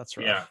rough. That's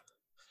rough.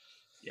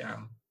 Yeah.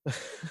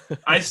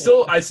 I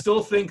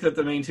still think that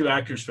the main two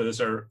actors for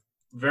this are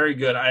very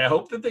good. I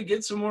hope that they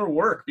get some more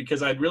work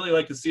because I'd really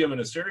like to see them in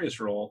a serious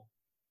role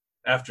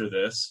after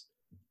this.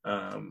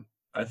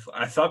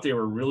 I thought they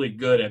were really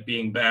good at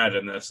being bad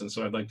in this, and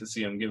so I'd like to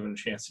see them given a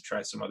chance to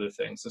try some other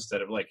things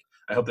instead of like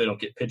I hope they don't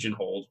get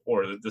pigeonholed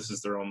or that this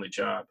is their only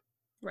job.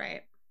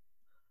 Right.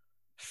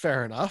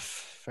 Fair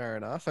enough.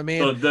 I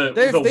mean, so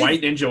the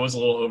white ninja was a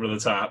little over the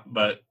top,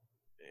 but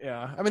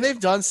yeah, I mean they've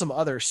done some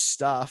other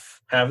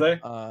stuff. Have they?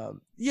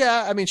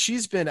 Yeah, I mean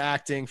she's been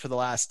acting for the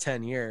last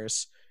 10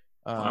 years.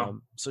 Wow.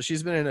 So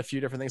she's been in a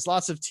few different things,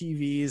 lots of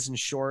TVs and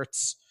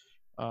shorts.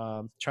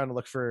 Trying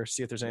to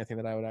see if there's anything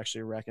that I would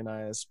actually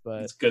recognize,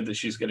 but it's good that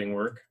she's getting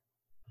work.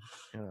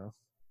 You know,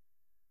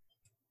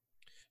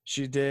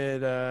 she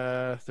did.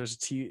 There's a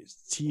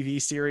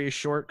TV series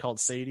short called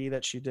Sadie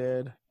that she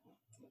did.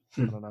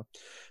 I don't know.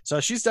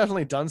 So she's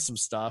definitely done some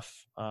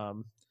stuff.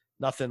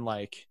 Nothing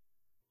like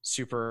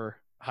super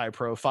high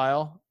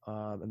profile.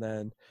 And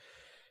then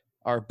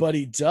our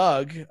buddy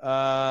Doug,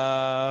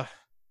 a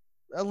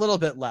little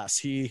bit less.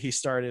 He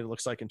started, it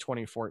looks like in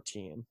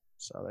 2014.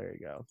 So there you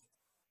go.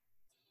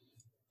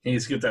 He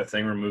needs to get that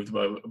thing removed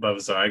above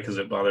his eye because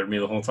it bothered me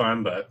the whole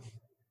time. But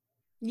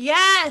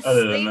yes,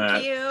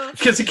 thank you.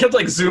 Because he kept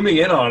like zooming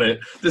in on it.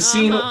 The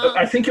scene,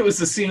 I think it was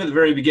the scene at the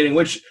very beginning,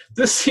 which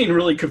this scene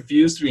really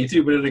confused me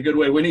too, but in a good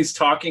way. When he's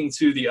talking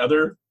to the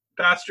other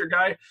pastor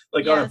guy,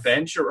 like on a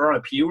bench or on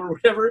a pew or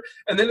whatever,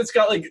 and then it's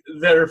got like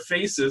their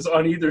faces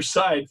on either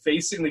side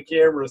facing the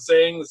camera,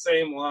 saying the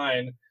same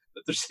line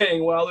that they're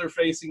saying while they're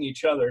facing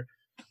each other.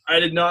 I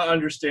did not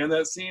understand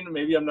that scene.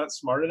 Maybe I'm not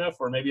smart enough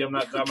or maybe I'm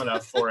not dumb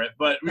enough for it.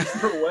 But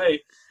either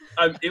way,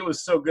 it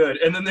was so good.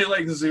 And then they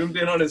like zoomed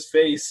in on his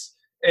face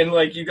and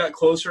like you got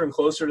closer and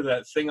closer to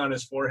that thing on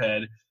his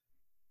forehead.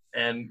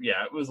 And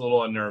yeah, it was a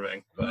little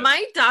unnerving. But.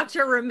 My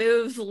doctor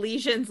removes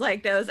lesions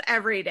like those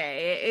every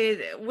day.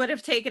 It would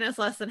have taken us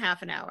less than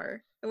half an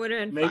hour. It would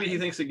have been Maybe fine. He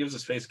thinks it gives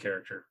his face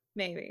character.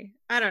 Maybe.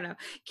 I don't know.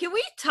 Can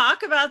we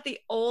talk about the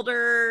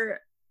older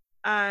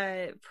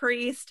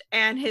priest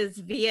and his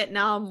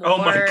Vietnam War? Oh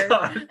my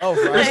god. Oh,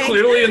 It was right.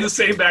 clearly in the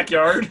same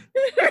backyard.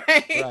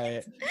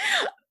 Right.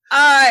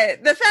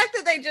 The fact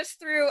that they just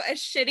threw a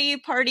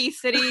shitty Party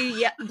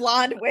City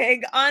blonde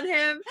wig on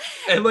him.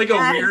 And like a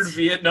and- weird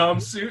Vietnam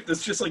suit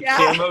that's just like Yeah.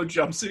 camo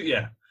jumpsuit.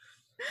 Yeah.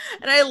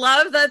 And I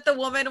love that the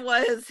woman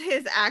was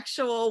his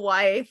actual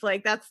wife.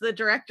 Like, that's the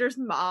director's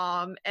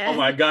mom. And Oh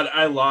my god,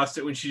 I lost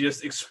it when she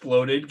just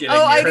exploded getting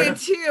I near him.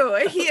 did too.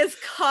 He is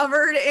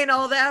covered in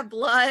all that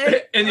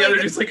blood. And the other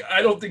dude's like,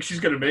 I don't think she's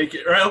gonna make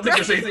it, or I don't think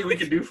there's anything we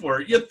can do for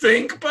her. You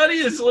think, buddy?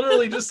 It's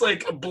literally just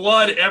like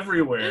blood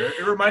everywhere.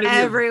 It reminded me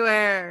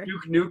Everywhere. of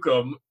Duke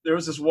Nukem. There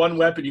was this one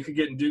weapon you could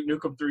get in Duke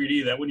Nukem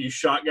 3D that when you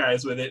shot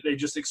guys with it, they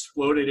just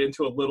exploded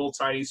into a little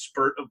tiny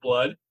spurt of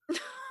blood.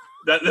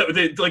 that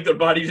they, like their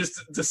body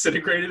just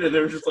disintegrated and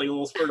there was just like a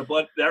little spurt of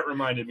blood. That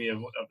reminded me of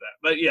that.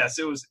 But yes,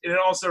 it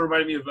also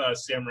reminded me of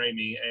Sam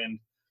Raimi and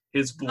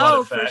his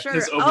blood For effect, sure.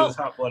 his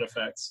over-the-top blood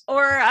effects.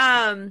 Or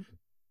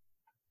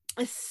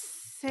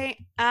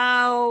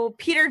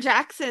Peter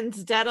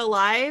Jackson's Dead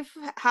Alive,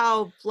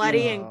 how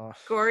bloody and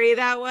gory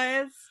that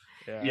was.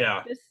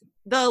 Yeah. Just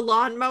the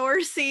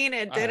lawnmower scene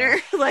at dinner.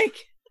 Like,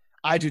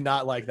 I do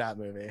not like that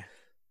movie.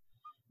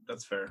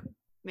 That's fair.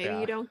 maybe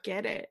you don't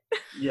get it.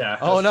 Yeah.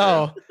 Oh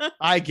no,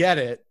 I get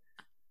it.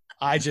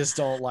 I just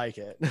don't like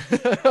it.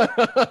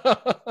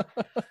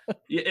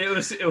 Yeah, it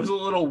was a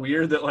little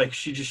weird that like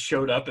she just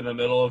showed up in the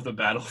middle of the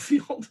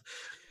battlefield.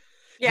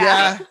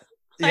 Yeah.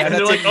 And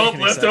they're like, oh,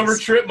 leftover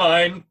trip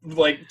mine,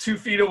 like 2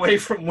 feet away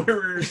from where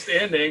we were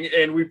standing,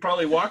 and we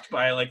probably walked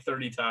by it like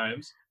 30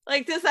 times.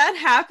 Like, does that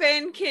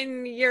happen?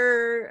 Can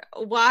your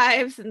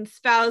wives and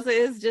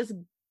spouses just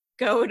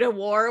go to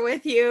war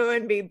with you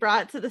and be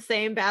brought to the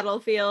same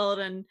battlefield?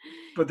 And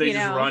But they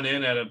just run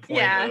in at a point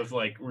Yeah. of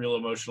like real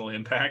emotional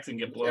impact and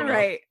get blown up.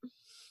 right.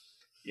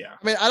 Yeah.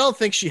 I mean, I don't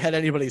think she had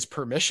anybody's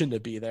permission to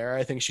be there.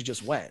 I think she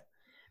just went.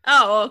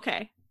 Oh,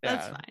 okay.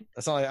 That's Yeah. fine.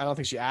 That's not. I don't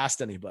think she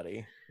asked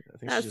anybody. I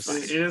think That's she just.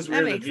 fine. It is That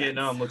weird that makes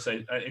Vietnam looks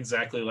like,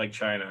 exactly like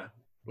China.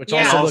 Which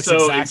Yeah. also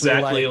looks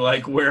exactly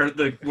like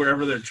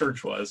wherever their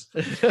church was.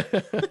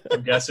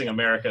 I'm guessing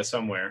America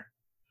somewhere.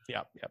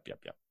 Yep.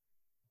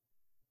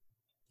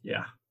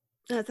 Yeah.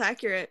 That's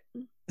accurate.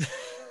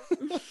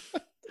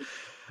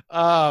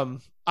 I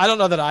don't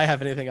know that I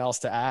have anything else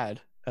to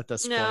add at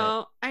this point.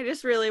 No, I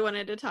just really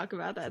wanted to talk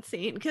about that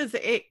scene because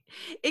it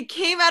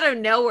came out of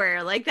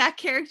nowhere. Like, that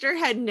character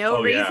had no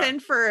Oh, yeah. reason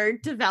for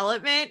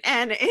development,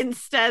 and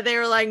instead they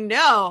were like,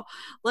 "No,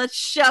 let's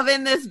shove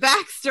in this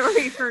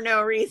backstory for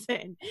no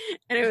reason,"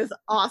 and it was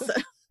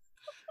awesome.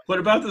 What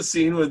about the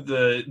scene with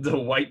the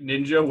white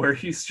ninja where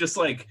he's just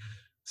like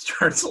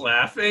starts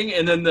laughing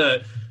and then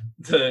the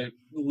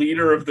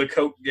leader of the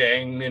coke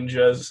gang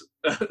ninjas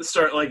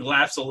start like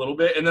laughs a little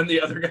bit and then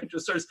the other guy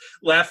just starts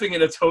laughing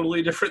in a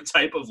totally different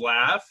type of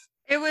laugh.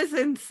 It was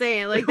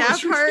insane. Like, It that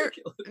was part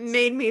ridiculous.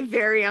 made me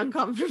very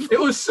uncomfortable. It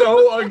was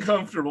so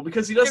uncomfortable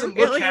because he doesn't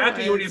It really look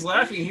happy when was. he's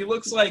laughing. He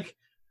looks like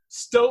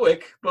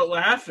stoic but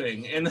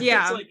laughing, and then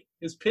Yeah. it's like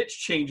his pitch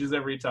changes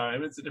every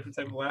time. It's a different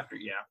type of laughter.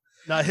 Yeah,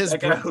 Now his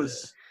that guy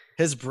was.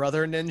 his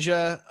brother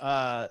ninja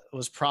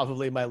was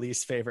probably my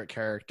least favorite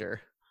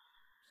character.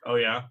 Oh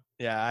yeah.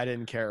 Yeah, I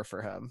didn't care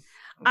for him.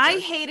 I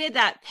hated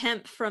that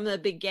pimp from the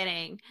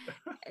beginning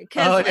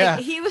because Oh, yeah.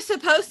 he was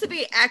supposed to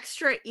be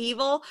extra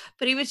evil,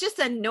 but he was just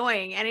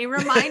annoying, and he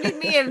reminded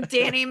me of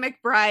Danny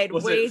McBride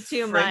Was way it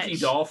too Frankie much.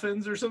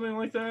 Dolphins or something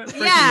like that?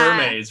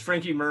 Yeah.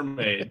 Frankie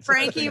Mermaids. I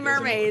Frankie think it was.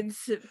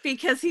 Mermaids,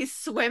 because he's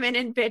swimming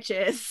in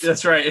bitches.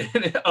 That's right.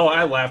 Oh,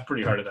 I laughed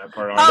pretty hard at that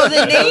part. Oh,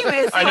 the name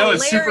is I know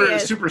it's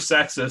hilarious. super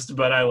sexist,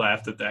 but I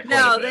laughed at that. No,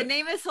 quite a the bit.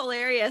 name is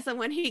hilarious, and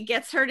when he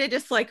gets her to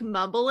just like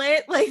mumble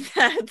it, like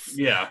that's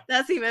Yeah.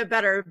 even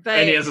better. But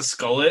And he has a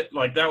skullet.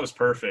 Like that was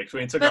perfect.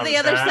 When he took but off the his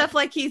other hat. stuff,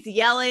 like he's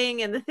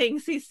yelling and the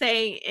things he's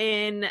saying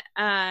in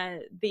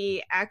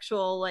the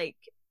actual like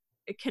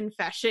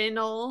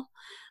confessional,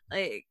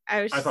 like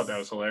I thought that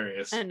was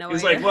hilarious. annoying.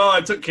 He's like, well,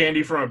 I took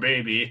candy from a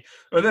baby,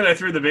 and then I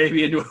threw the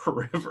baby into a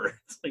river.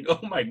 It's like,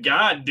 oh my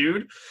god,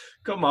 dude,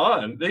 come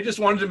on. They just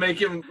wanted to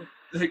make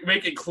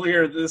it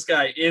clear that this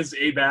guy is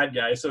a bad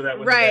guy, so that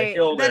when the guy right,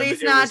 killed that him,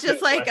 he's it not was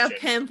just no like a question.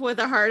 pimp with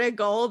a heart of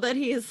gold, that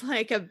he's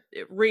like a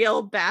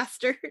real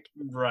bastard.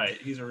 Right,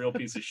 he's a real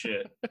piece of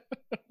shit.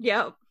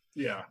 Yep.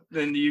 Yeah,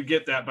 then you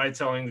get that by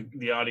telling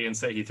the audience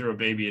that he threw a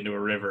baby into a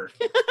river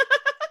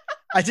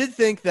I did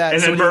think that.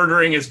 and so then when he-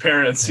 murdering his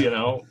parents, for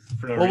no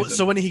well, reason.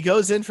 so when he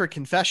goes in for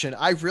confession,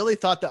 I really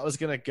thought that was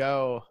going to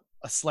go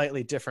a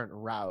slightly different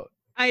route.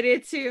 I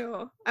did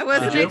too. I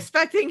wasn't Did you?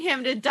 expecting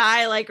him to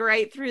die like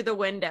right through the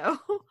window.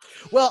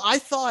 Well, I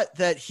thought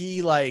that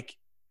he like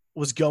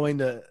was going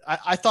to.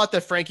 I thought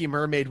that Frankie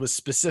Mermaid was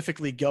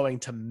specifically going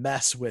to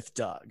mess with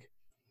Doug,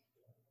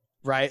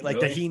 right? Like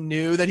that Really? he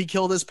knew that he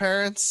killed his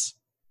parents.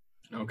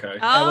 Okay.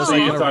 Oh, So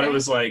you okay. thought it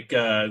was like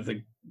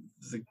the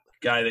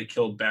guy that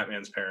killed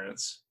Batman's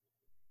parents,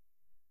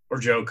 or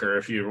Joker,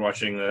 if you were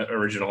watching the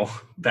original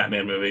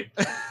Batman movie.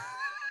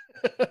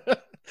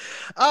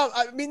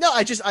 I mean, no,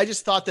 I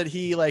just thought that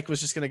he like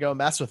was just gonna go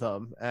mess with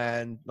him,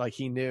 and like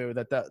he knew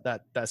that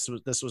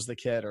this was the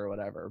kid or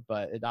whatever,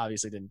 but it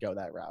obviously didn't go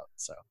that route.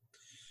 So,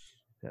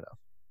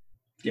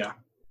 Yeah,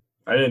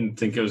 I didn't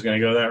think it was going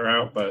to go that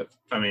route, but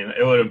I mean,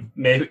 it would have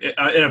maybe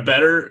in a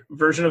better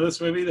version of this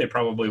movie, they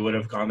probably would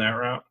have gone that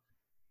route.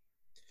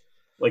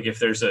 Like if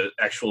there's an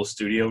actual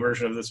studio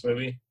version of this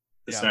movie,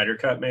 the Snyder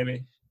cut,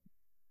 maybe.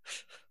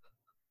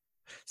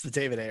 It's the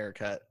David Ayer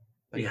cut.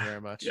 Thank you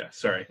very much. Yeah,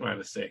 sorry, my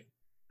mistake.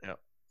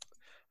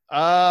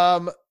 Yeah.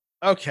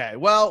 Okay.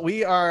 Well,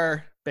 we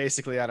are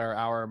basically at our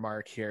hour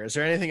mark here. Is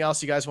there anything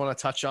else you guys want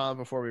to touch on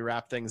before we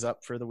wrap things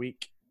up for the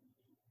week?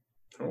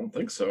 I don't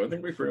think so. I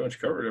think we pretty much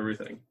covered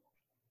everything.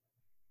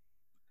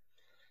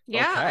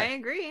 Yeah, Okay. I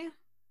agree.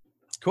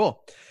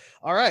 Cool.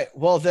 All right.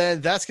 Well,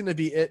 then that's going to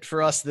be it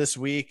for us this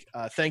week.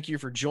 Thank you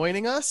for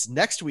joining us.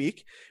 Next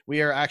week,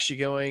 we are actually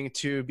going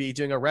to be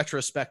doing a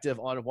retrospective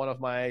on one of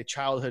my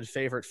childhood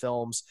favorite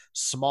films,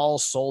 Small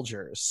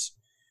Soldiers,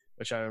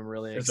 which I'm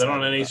really excited Is that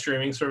on any about.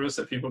 streaming service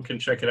that people can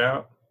check it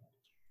out?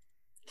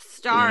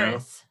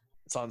 Stars.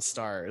 It's on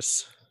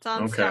Stars. It's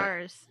on Okay.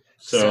 Stars.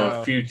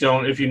 So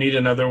if you need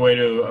another way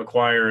to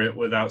acquire it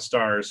without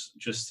Stars,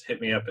 just hit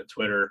me up at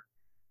Twitter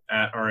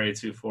at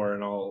RA24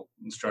 and I'll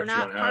We're instruct you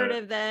not on how part to.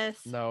 of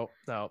this. No.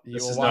 You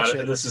This will is watch not.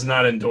 it. This is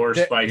not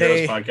endorsed by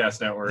Heroes Podcast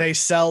Network. They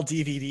sell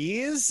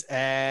DVDs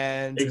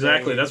and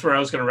Exactly. That's where I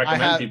was going to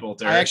recommend people.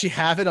 Derek. I actually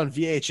have it on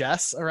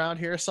VHS around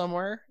here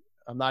somewhere.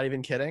 I'm not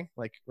even kidding.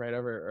 Like right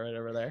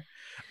over there.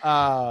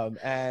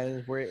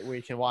 And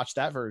we can watch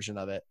that version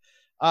of it.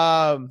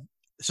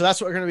 So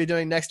that's what we're going to be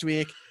doing next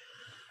week.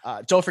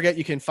 Don't forget,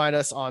 you can find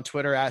us on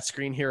Twitter at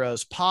Screen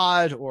Heroes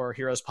Pod or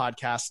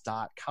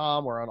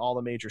heroespodcast.com. We're on all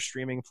the major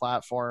streaming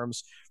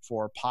platforms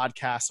for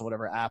podcasts and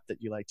whatever app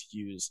that you like to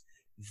use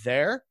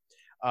there.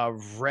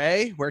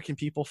 Ray, where can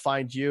people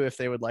find you if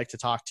they would like to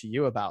talk to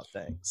you about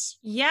things?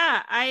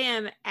 Yeah, I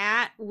am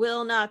at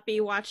Will Not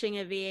Be Watching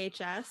a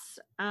VHS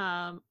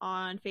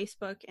on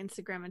Facebook,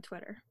 Instagram, and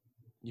Twitter.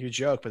 You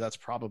joke, but that's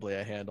probably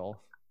a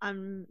handle.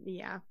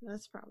 Yeah,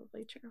 that's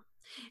probably true.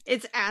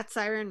 It's at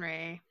Siren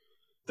Ray.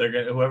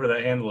 Whoever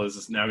that handle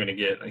is now going to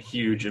get a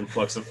huge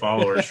influx of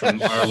followers from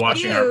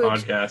watching our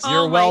podcast.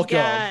 You're welcome.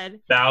 God.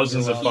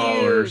 Thousands of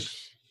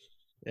followers.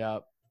 Yeah.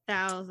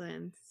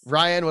 Thousands.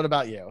 Ryan, what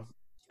about you?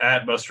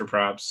 At Buster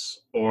Props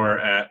or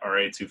at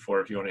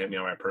RA24 if you want to hit me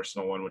on my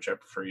personal one, which I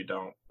prefer you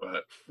don't,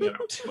 but whatever.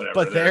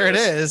 But there it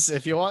is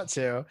if you want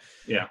to.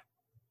 Yeah.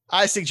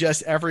 I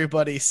suggest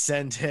everybody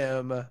send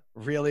him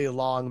really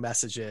long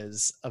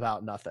messages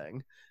about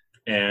nothing.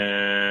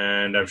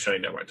 And I'm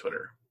shutting down my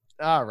Twitter.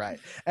 All right.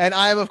 And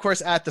I am, of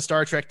course, at the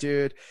Star Trek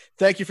Dude.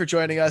 Thank you for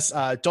joining us.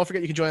 Don't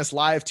forget you can join us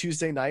live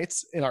Tuesday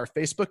nights in our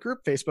Facebook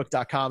group,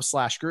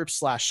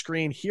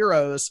 facebook.com/group/Screen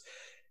Heroes.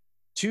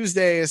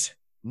 Tuesdays,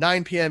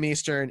 9 p.m.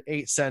 Eastern,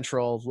 8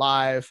 Central,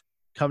 live.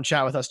 Come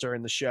chat with us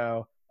during the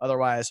show.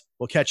 Otherwise,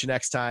 we'll catch you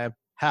next time.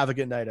 Have a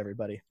good night,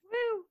 everybody.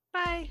 Woo,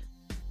 bye.